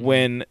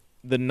when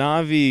the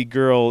Na'vi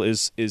girl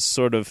is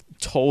sort of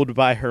told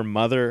by her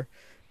mother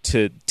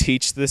to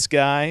teach this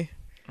guy,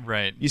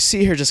 right, you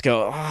see her just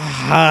go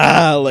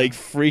like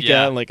freak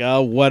out, like,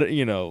 oh, what,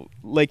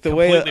 like the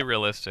way completely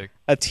realistic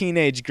a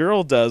teenage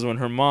girl does when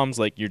her mom's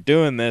like, you're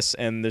doing this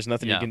and there's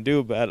nothing you can do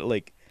about it.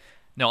 Like,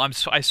 no,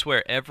 I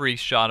swear every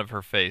shot of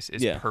her face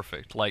is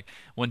perfect. Like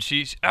when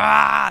she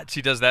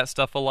does that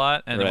stuff a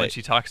lot, and then when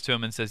she talks to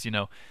him and says,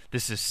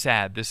 this is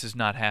sad, this is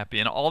not happy,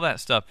 and all that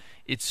stuff,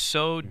 it's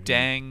so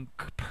dang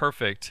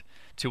perfect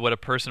to what a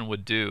person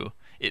would do.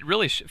 It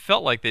really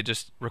felt like they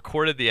just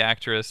recorded the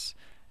actress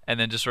and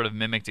then just sort of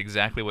mimicked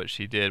exactly what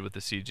she did with the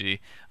CG.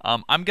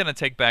 I'm going to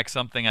take back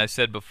something I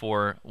said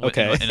before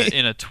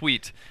in a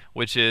tweet,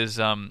 which is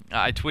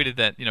I tweeted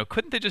that,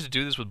 couldn't they just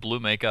do this with blue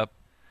makeup?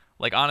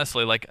 Like,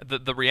 honestly, like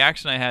the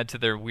reaction I had to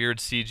their weird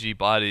CG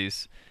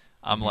bodies,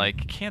 I'm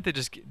like, can't they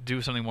just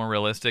do something more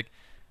realistic?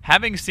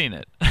 Having seen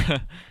it,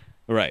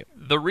 right.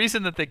 The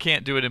reason that they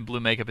can't do it in blue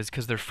makeup is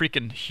because they're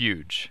freaking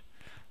huge.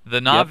 The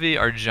Na'vi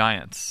are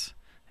giants,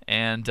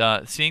 and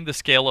seeing the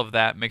scale of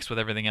that mixed with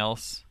everything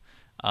else,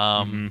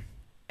 and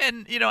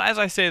as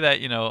I say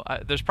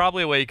that, there's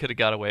probably a way you could have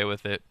got away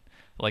with it,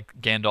 like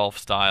Gandalf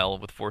style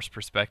with forced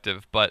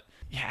perspective, but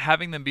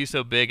having them be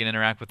so big and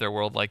interact with their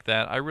world like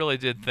that, I really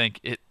did think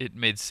it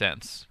made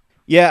sense.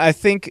 Yeah, I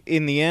think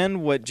in the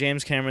end what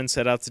James Cameron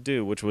set out to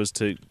do, which was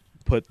to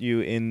put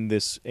you in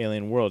this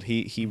alien world,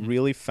 he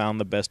really found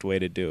the best way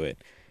to do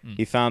it.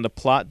 He found a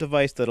plot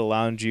device that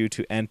allowed you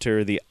to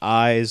enter the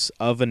eyes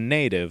of a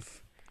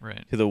native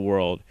to the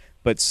world,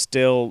 but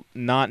still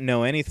not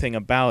know anything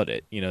about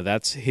it.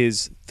 That's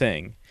his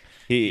thing.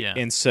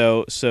 And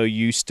so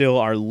you still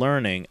are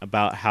learning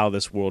about how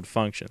this world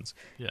functions.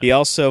 Yeah. He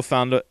also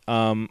found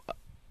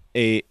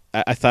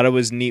I thought it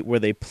was neat where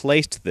they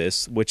placed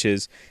this, which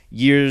is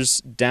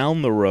years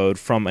down the road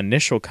from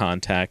initial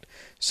contact,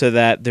 so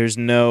that there's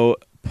no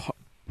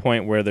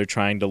point where they're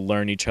trying to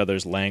learn each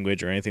other's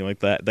language or anything like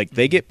that. Like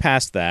they get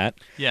past that.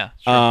 Yeah.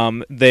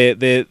 Sure.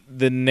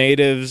 The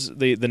natives,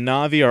 the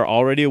Na'vi are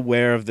already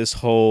aware of this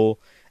whole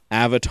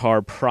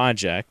Avatar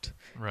project.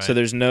 Right. So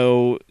there's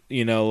no,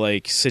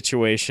 like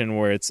situation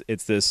where it's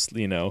this,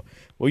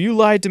 well, you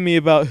lied to me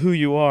about who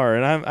you are,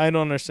 and I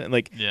don't understand.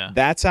 Like,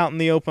 that's out in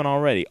the open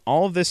already.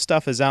 All of this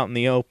stuff is out in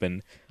the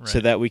open, so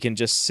that we can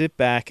just sit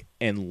back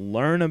and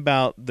learn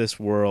about this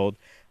world,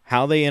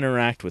 how they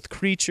interact with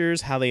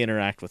creatures, how they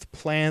interact with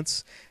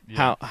plants,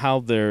 how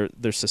their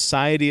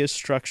society is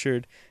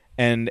structured,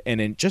 and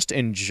just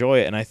enjoy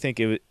it. And I think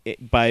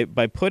by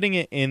putting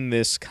it in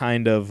this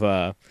kind of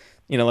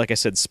like I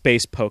said,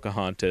 space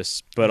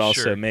Pocahontas, but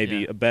also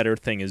maybe a better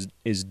thing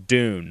is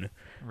Dune,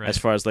 as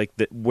far as like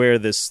where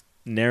this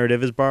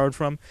narrative is borrowed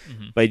from.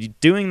 By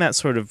doing that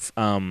sort of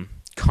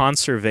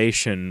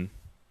conservation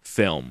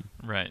film,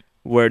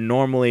 where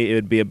normally it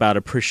would be about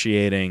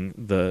appreciating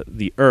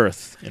the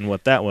Earth and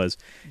what that was.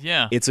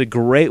 Yeah. It's a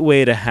great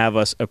way to have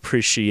us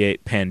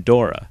appreciate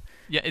Pandora.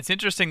 Yeah, it's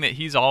interesting that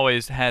he's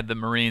always had the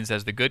Marines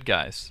as the good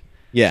guys.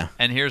 Yeah.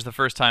 And here's the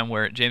first time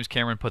where James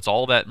Cameron puts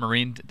all that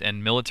Marine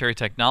and military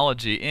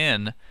technology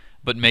in,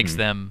 but makes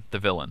them the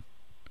villain.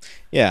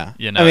 Yeah.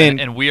 You know,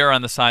 and we are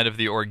on the side of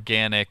the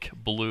organic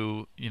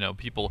blue,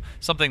 people,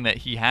 something that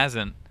he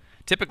hasn't.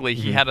 Typically,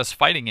 he had us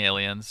fighting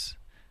aliens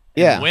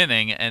and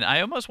winning, and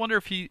I almost wonder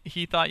if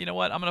he thought, you know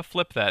what, I'm going to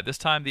flip that. This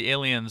time the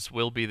aliens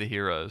will be the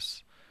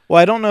heroes. Well,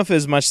 I don't know if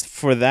as much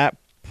for that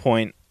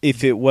point,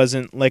 if it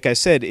wasn't, like I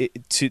said,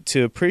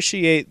 to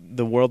appreciate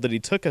the world that he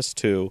took us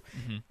to,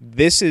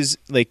 this is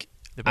like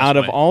out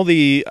of all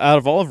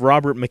of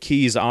Robert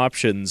McKee's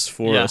options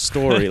for a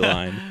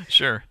storyline.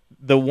 Sure.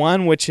 The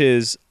one which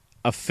is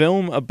a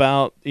film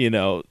about,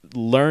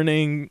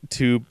 learning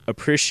to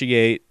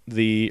appreciate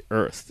the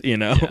Earth,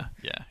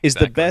 is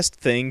the best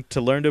thing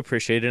to learn to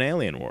appreciate an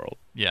alien world.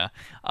 Yeah.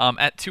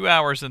 At 2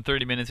 hours and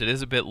 30 minutes, it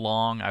is a bit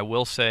long. I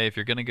will say, if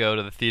you're going to go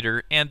to the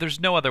theater, and there's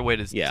no other way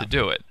to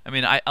do it. I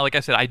mean, like I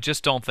said, I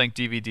just don't think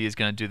DVD is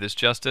going to do this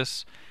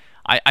justice.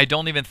 I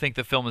don't even think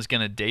the film is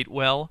going to date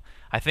well.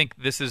 I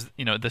think this is,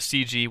 the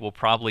CG will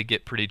probably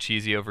get pretty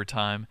cheesy over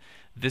time.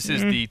 This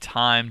is the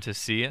time to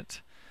see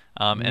it.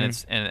 And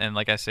it's and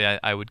like I say,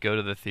 I would go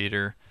to the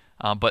theater.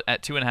 But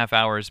at 2.5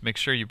 hours, make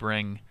sure you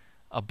bring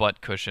a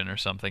butt cushion or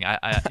something.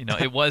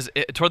 It was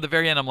toward the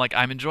very end. I'm like,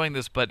 I'm enjoying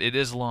this, but it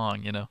is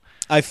long.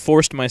 I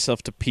forced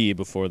myself to pee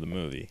before the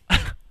movie. I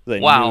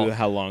knew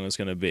how long it was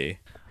going to be.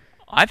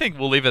 I think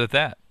we'll leave it at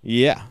that.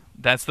 Yeah,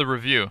 that's the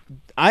review.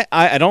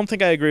 I don't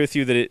think I agree with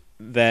you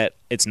that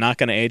it's not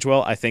going to age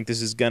well. I think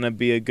this is going to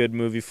be a good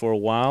movie for a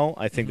while.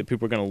 I think that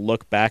people are going to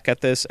look back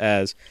at this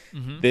as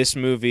this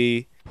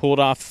movie pulled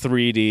off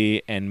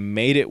 3D and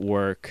made it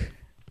work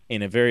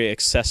in a very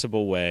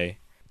accessible way.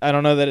 I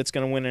don't know that it's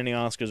going to win any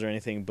Oscars or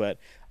anything, but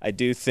I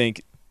do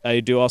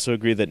also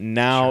agree that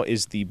now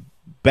is the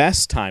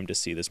best time to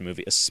see this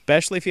movie,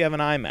 especially if you have an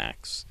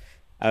IMAX.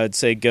 I would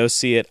say go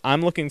see it.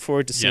 I'm looking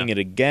forward to seeing it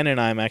again in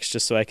IMAX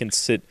just so I can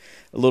sit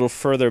a little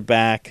further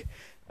back.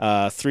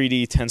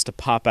 3D tends to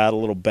pop out a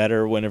little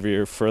better whenever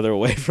you're further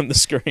away from the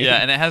screen. Yeah,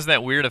 and it has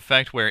that weird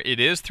effect where it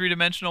is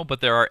three-dimensional,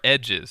 but there are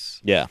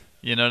edges. Yeah.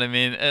 You know what I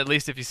mean? At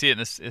least if you see it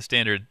in a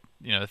standard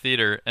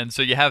theater. And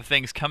so you have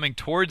things coming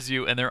towards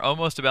you, and they're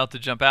almost about to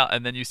jump out,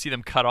 and then you see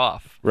them cut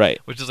off. Right.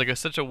 Which is like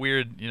such a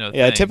weird, thing.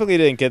 Yeah, I typically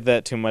didn't get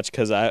that too much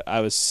because I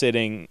was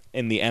sitting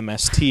in the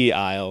MST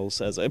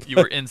aisles as you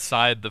were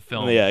inside the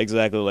film. Yeah,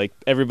 exactly. Like,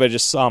 everybody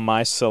just saw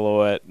my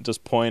silhouette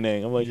just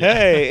pointing. I'm like,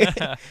 hey,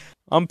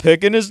 I'm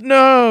picking his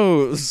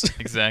nose.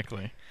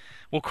 Exactly.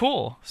 Well,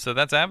 cool. So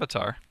that's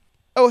Avatar.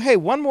 Oh, hey,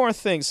 one more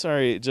thing.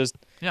 Sorry, just...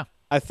 Yeah.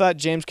 I thought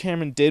James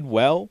Cameron did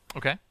well.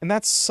 Okay. And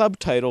that's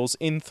subtitles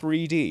in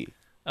 3D.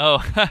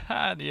 Oh,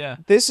 yeah.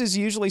 This is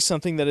usually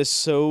something that is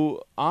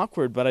so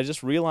awkward, but I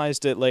just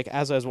realized it, like,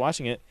 as I was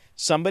watching it,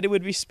 somebody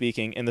would be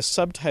speaking, and the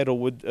subtitle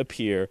would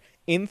appear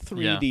in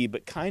 3D,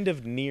 but kind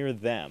of near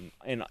them,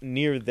 and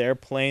near their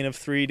plane of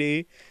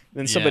 3D.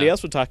 Then somebody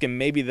else would talk, and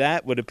maybe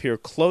that would appear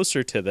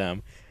closer to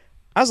them.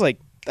 I was like,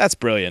 that's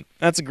brilliant.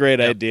 That's a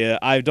great idea.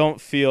 I don't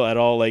feel at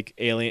all like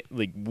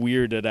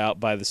weirded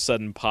out by the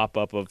sudden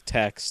pop-up of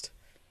text.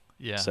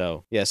 Yeah.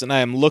 So, yes, and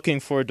I am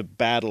looking forward to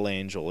Battle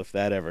Angel if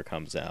that ever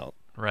comes out.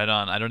 Right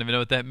on. I don't even know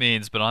what that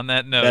means, but on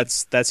that note...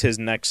 That's his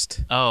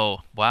next... Oh,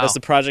 wow. That's the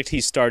project he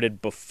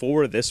started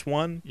before this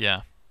one.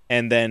 Yeah.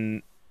 And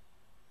then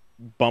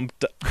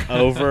bumped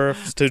over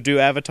to do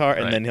Avatar,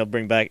 and then he'll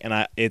bring back...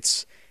 And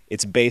it's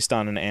based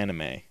on an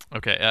anime.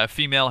 Okay. A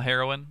female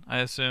heroine, I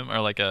assume? Or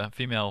like a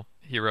female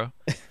hero?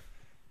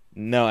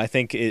 No, I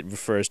think it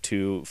refers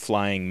to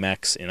flying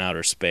mechs in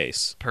outer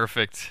space.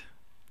 Perfect.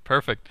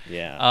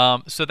 Yeah.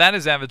 So that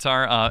is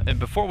Avatar. And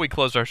before we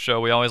close our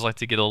show, we always like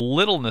to get a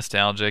little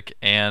nostalgic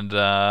and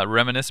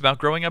reminisce about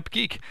growing up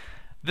geek.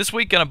 This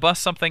week, gonna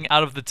bust something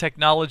out of the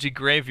technology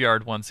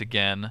graveyard once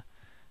again.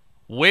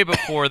 Way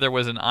before there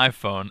was an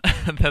iPhone.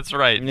 That's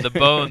right. The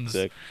bones.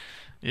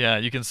 Yeah,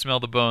 you can smell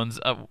the bones.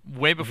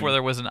 Way before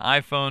there was an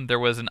iPhone, there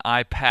was an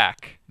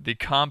iPac, the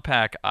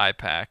compact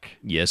iPac.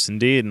 Yes,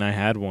 indeed, and I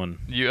had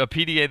one. A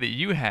PDA that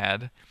you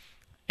had.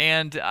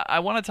 And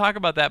I want to talk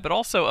about that, but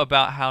also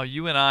about how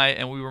you and I,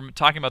 and we were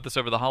talking about this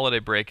over the holiday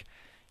break,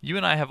 you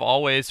and I have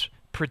always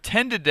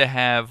pretended to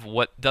have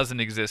what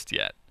doesn't exist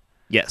yet.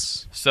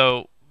 Yes.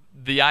 So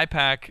the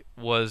iPac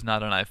was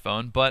not an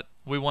iPhone, but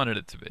we wanted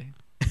it to be.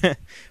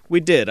 We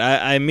did.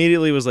 I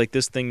immediately was like,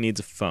 this thing needs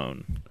a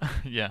phone.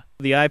 Yeah.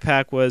 The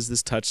iPac was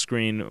this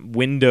touchscreen,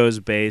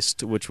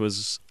 Windows-based, which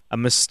was a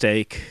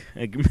mistake,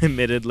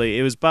 admittedly.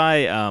 It was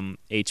by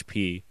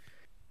HP.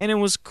 And it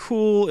was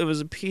cool. It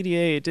was a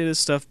PDA. It did its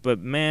stuff, but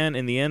man,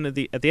 at the end of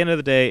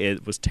the day,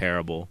 it was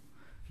terrible.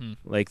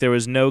 Like there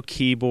was no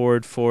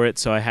keyboard for it,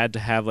 so I had to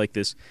have like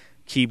this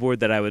keyboard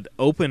that I would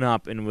open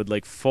up and would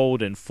like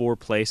fold in 4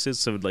 places,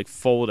 so it would like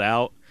fold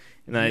out,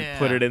 and then I'd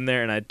put it in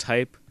there and I'd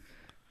type.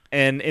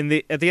 And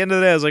at the end of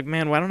the day, I was like,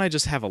 man, why don't I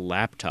just have a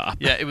laptop?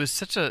 Yeah, it was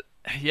such a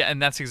Yeah,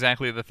 and that's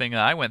exactly the thing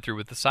that I went through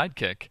with the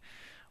Sidekick.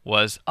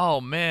 Was,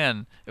 oh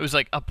man, it was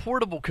like a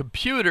portable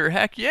computer.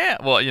 Heck yeah!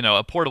 Well,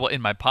 a portable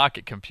in my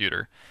pocket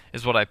computer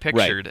is what I Right.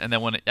 pictured, and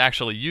then when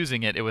actually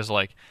using it, it was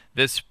like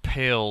this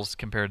pales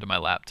compared to my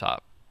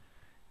laptop.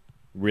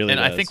 Really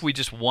And I think does. we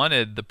just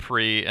wanted the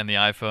Pre and the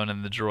iPhone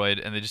and the Droid,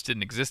 and they just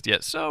didn't exist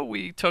yet. So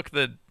we took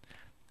the.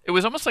 It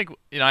was almost like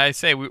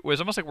it was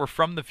almost like we're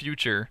from the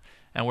future,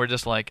 and we're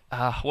just like,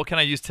 what can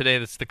I use today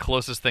that's the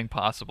closest thing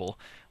possible?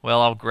 Well,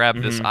 I'll grab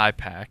this Hmm.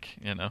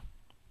 iPack.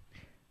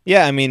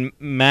 Yeah, I mean,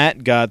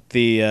 Matt got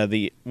the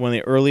one of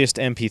the earliest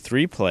MP3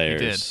 He did,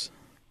 players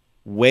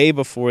way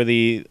before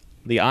the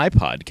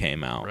iPod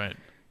came out. right?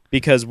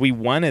 Because we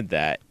wanted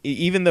that,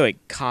 even though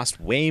it cost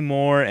way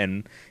more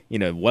and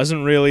it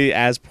wasn't really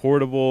as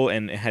portable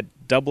and it had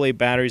AA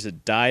batteries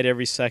that died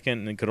every second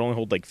and it could only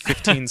hold like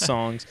 15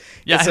 songs.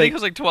 Yeah, It's I think like, it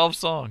was like 12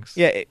 songs.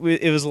 yeah, it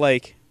was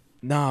like,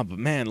 nah, but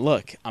man,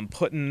 look, I'm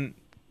putting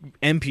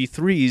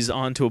MP3s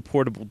onto a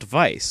portable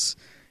device.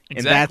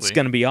 And that's Exactly.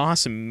 going to be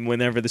awesome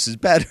whenever this is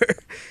better.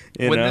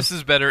 When this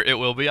is better, it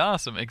will be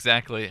awesome.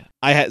 Exactly.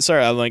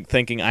 I'm like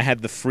thinking I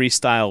had the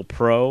Freestyle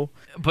Pro,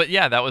 But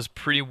yeah, that was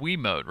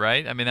pre-Wiimote,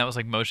 right? I mean, that was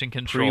like motion pre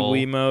control.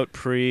 Wiimote,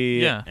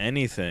 pre Yeah.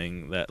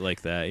 anything that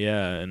like that.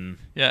 Yeah, and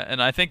Yeah,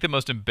 and I think the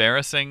most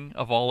embarrassing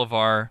of all of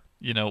our,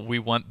 we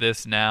want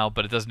this now,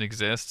 but it doesn't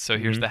exist, so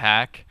here's Mhm. the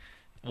hack,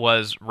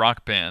 was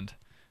Rock Band.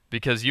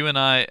 Because you and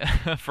I,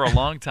 for a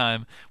long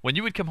time, when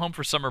you would come home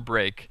for summer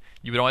break,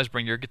 you would always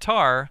bring your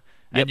guitar,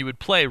 and Yep. you would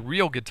play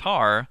real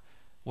guitar,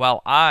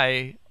 while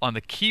I, on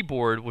the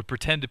keyboard, would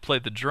pretend to play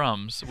the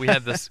drums. We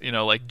had this,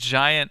 like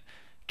giant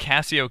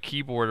Casio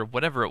keyboard or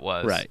whatever it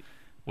was, Right.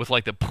 with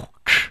like the,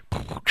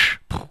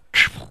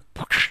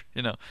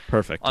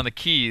 Perfect. on the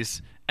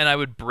keys, and I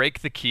would break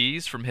the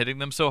keys from hitting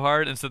them so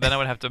hard, and so then I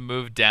would have to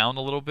move down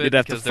a little bit. You'd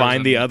have to because there was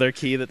find the other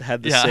key that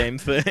had the Yeah. same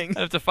thing. I'd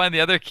have to find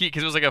the other key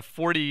because it was like a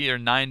 40 or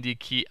 90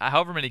 key,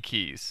 however many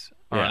keys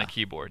are on Yeah. a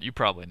keyboard. You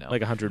probably know.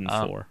 Like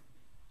 104.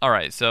 All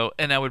right, so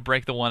and I would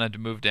break the one, I had to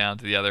move down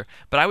to the other,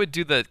 but I would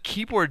do the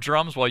keyboard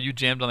drums while you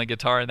jammed on the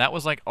guitar, and that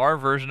was like our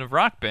version of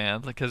Rock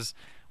Band because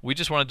we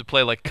just wanted to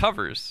play like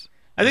covers.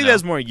 I think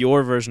that's more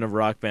your version of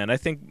Rock Band. I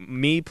think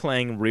me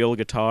playing real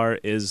guitar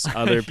is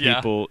other Yeah.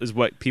 people is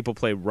what people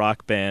play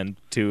Rock Band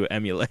to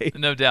emulate.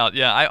 No doubt.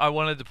 Yeah, I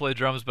wanted to play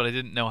drums, but I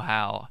didn't know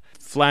how.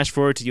 Flash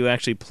forward to you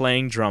actually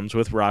playing drums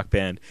with Rock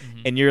Band, Mm-hmm.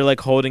 and you're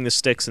like holding the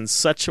sticks in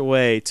such a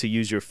way to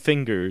use your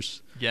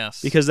fingers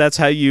Yes. because that's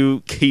how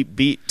you keep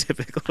beat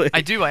typically.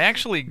 I do. I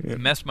actually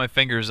mess my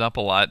fingers up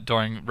a lot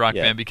during Rock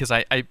Yeah. Band because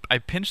I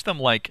pinch them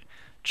like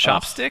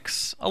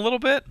chopsticks a little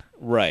bit,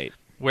 Right.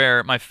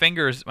 where my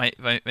fingers, my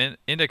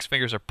index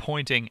fingers are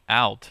pointing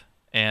out,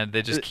 and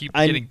they just keep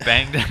I- getting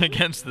banged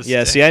against the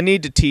Yeah, stick. see, I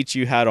need to teach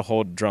you how to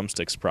hold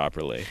drumsticks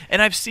properly.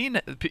 And I've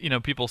seen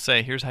people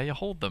say, "Here's how you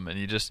hold them," and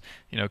you just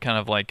kind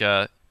of like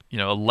a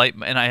light,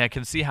 and I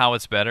can see how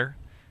it's better.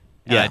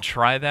 And Yeah. I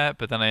try that,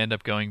 but then I end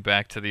up going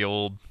back to the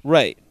old.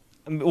 Right.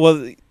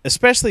 Well,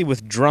 especially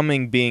with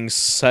drumming being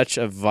such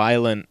a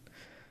violent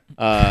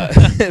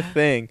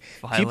thing,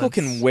 people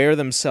can Violence. wear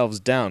themselves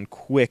down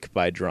quick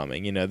by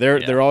drumming. They're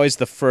Yeah. they're always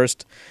the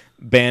first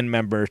band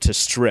member to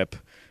strip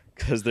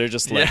because they're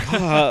just like,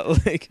 Yeah.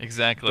 like.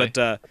 Exactly.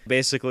 But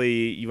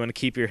basically, you want to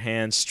keep your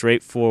hands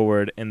straight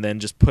forward and then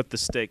just put the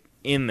stick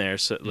in there,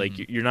 so like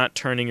you're not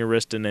turning your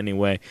wrist in any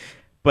way.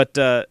 But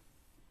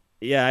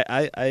yeah,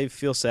 I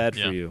feel sad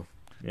Yeah. for you.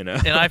 And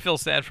I feel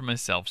sad for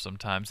myself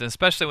sometimes, and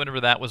especially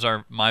whenever that was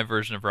my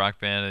version of Rock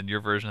Band and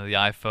your version of the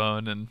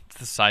iPhone and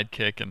the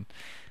Sidekick and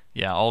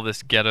all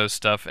this ghetto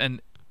stuff,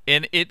 and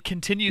it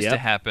continues to Yep.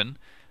 happen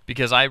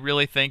because I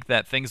really think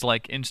that things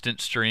like Instant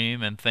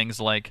Stream and things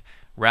like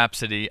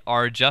Rhapsody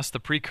are just the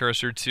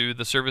precursor to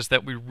the service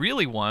that we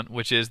really want,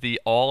 which is the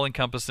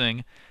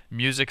all-encompassing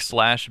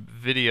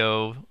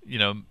music/video,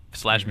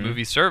 /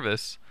 movie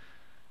service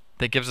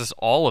that gives us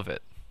all of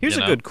it. Here's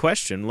you a know? good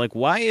question. Like,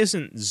 why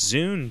isn't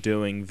Zune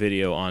doing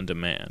video on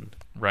demand?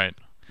 Right.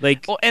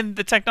 Like, Well, and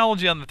the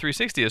technology on the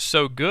 360 is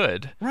so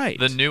good. Right.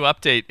 The new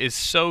update is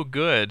so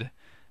good.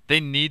 They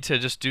need to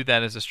just do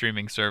that as a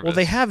streaming service. well,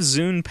 they have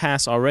Zune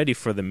Pass already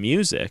for the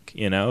music,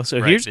 So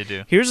Right, they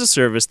do. here's a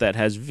service that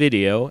has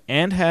video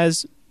and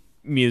has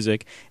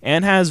music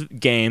and has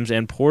games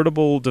and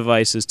portable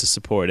devices to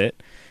support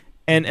it.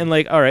 And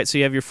like, all right, so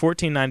you have your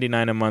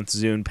 $14.99 a month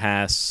Zune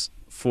Pass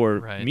for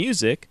Right.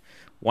 music.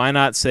 Why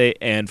not say,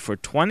 and for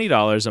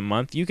 $20 a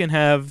month, you can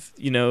have,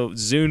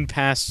 Zune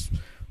Pass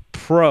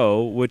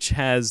Pro, which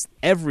has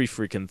every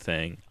freaking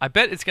thing. I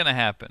bet it's going to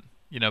happen,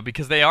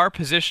 because they are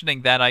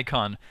positioning that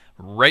icon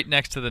right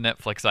next to the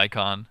Netflix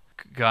icon.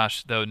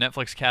 Gosh, though,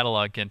 Netflix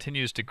catalog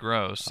continues to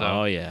grow. So.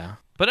 Oh, yeah.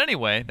 But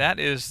anyway, that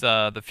is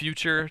the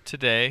future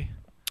today.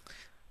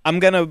 I'm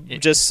going to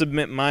just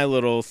submit my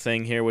little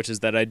thing here, which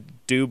is that I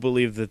do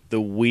believe that the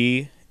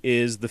Wii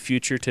is the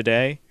future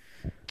today.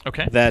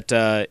 Okay.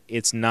 That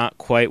it's not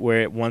quite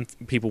where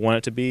people want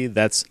it to be.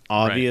 That's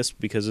obvious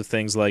because of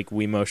things like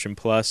Wii Motion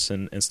Plus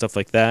and stuff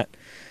like that.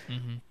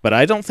 Mm-hmm. But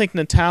I don't think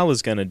Natal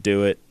is going to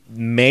do it.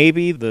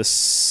 Maybe the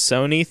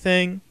Sony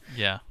thing,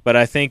 Yeah. But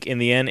I think in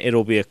the end,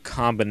 it'll be a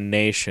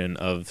combination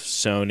of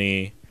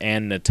Sony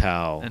and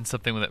Natal. And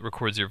something that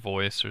records your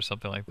voice or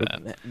something like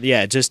that.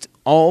 Yeah, just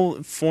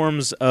all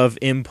forms of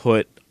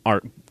input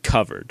are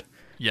covered.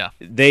 Yeah.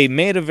 They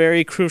made a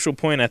very crucial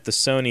point at the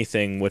Sony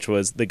thing, which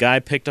was the guy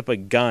picked up a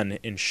gun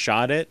and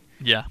shot it.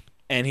 Yeah.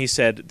 And he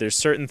said, there's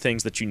certain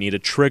things that you need a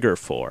trigger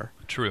for.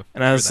 True.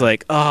 And I was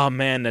like, oh,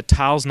 man,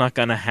 Natal's not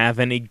going to have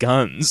any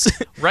guns.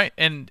 Right.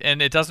 And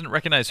it doesn't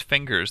recognize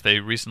fingers. They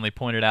recently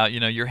pointed out,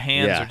 your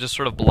hands are just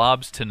sort of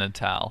blobs to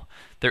Natal.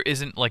 There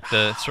isn't like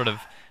the sort of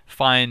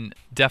fine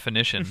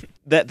definition.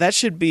 That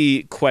should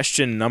be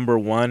question number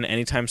one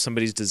anytime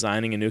somebody's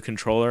designing a new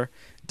controller.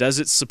 Does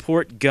it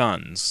support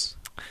guns?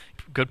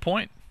 Good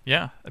point.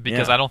 Yeah,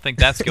 because I don't think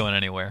that's going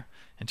anywhere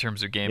in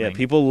terms of gaming. Yeah,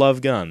 people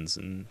love guns.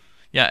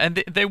 Yeah,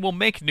 and they will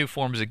make new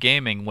forms of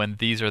gaming when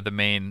these are the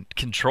main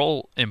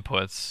control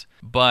inputs,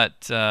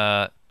 but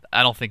I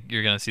don't think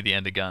you're going to see the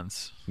end of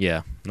guns.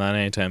 Yeah, not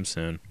anytime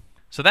soon.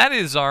 So that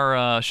is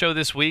our show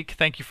this week.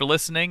 Thank you for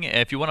listening.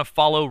 If you want to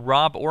follow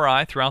Rob or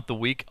I throughout the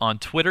week on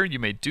Twitter, you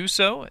may do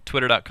so at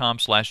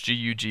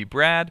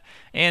twitter.com/GUGBrad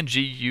and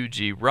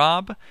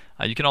GUGRob.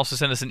 You can also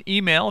send us an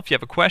email if you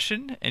have a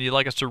question and you'd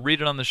like us to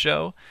read it on the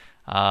show.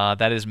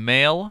 That is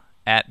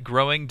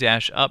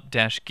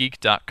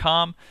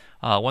mail@growing-up-geek.com.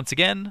 Once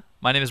again,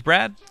 my name is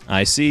Brad.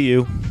 I see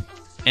you.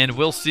 And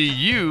we'll see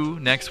you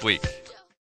next week.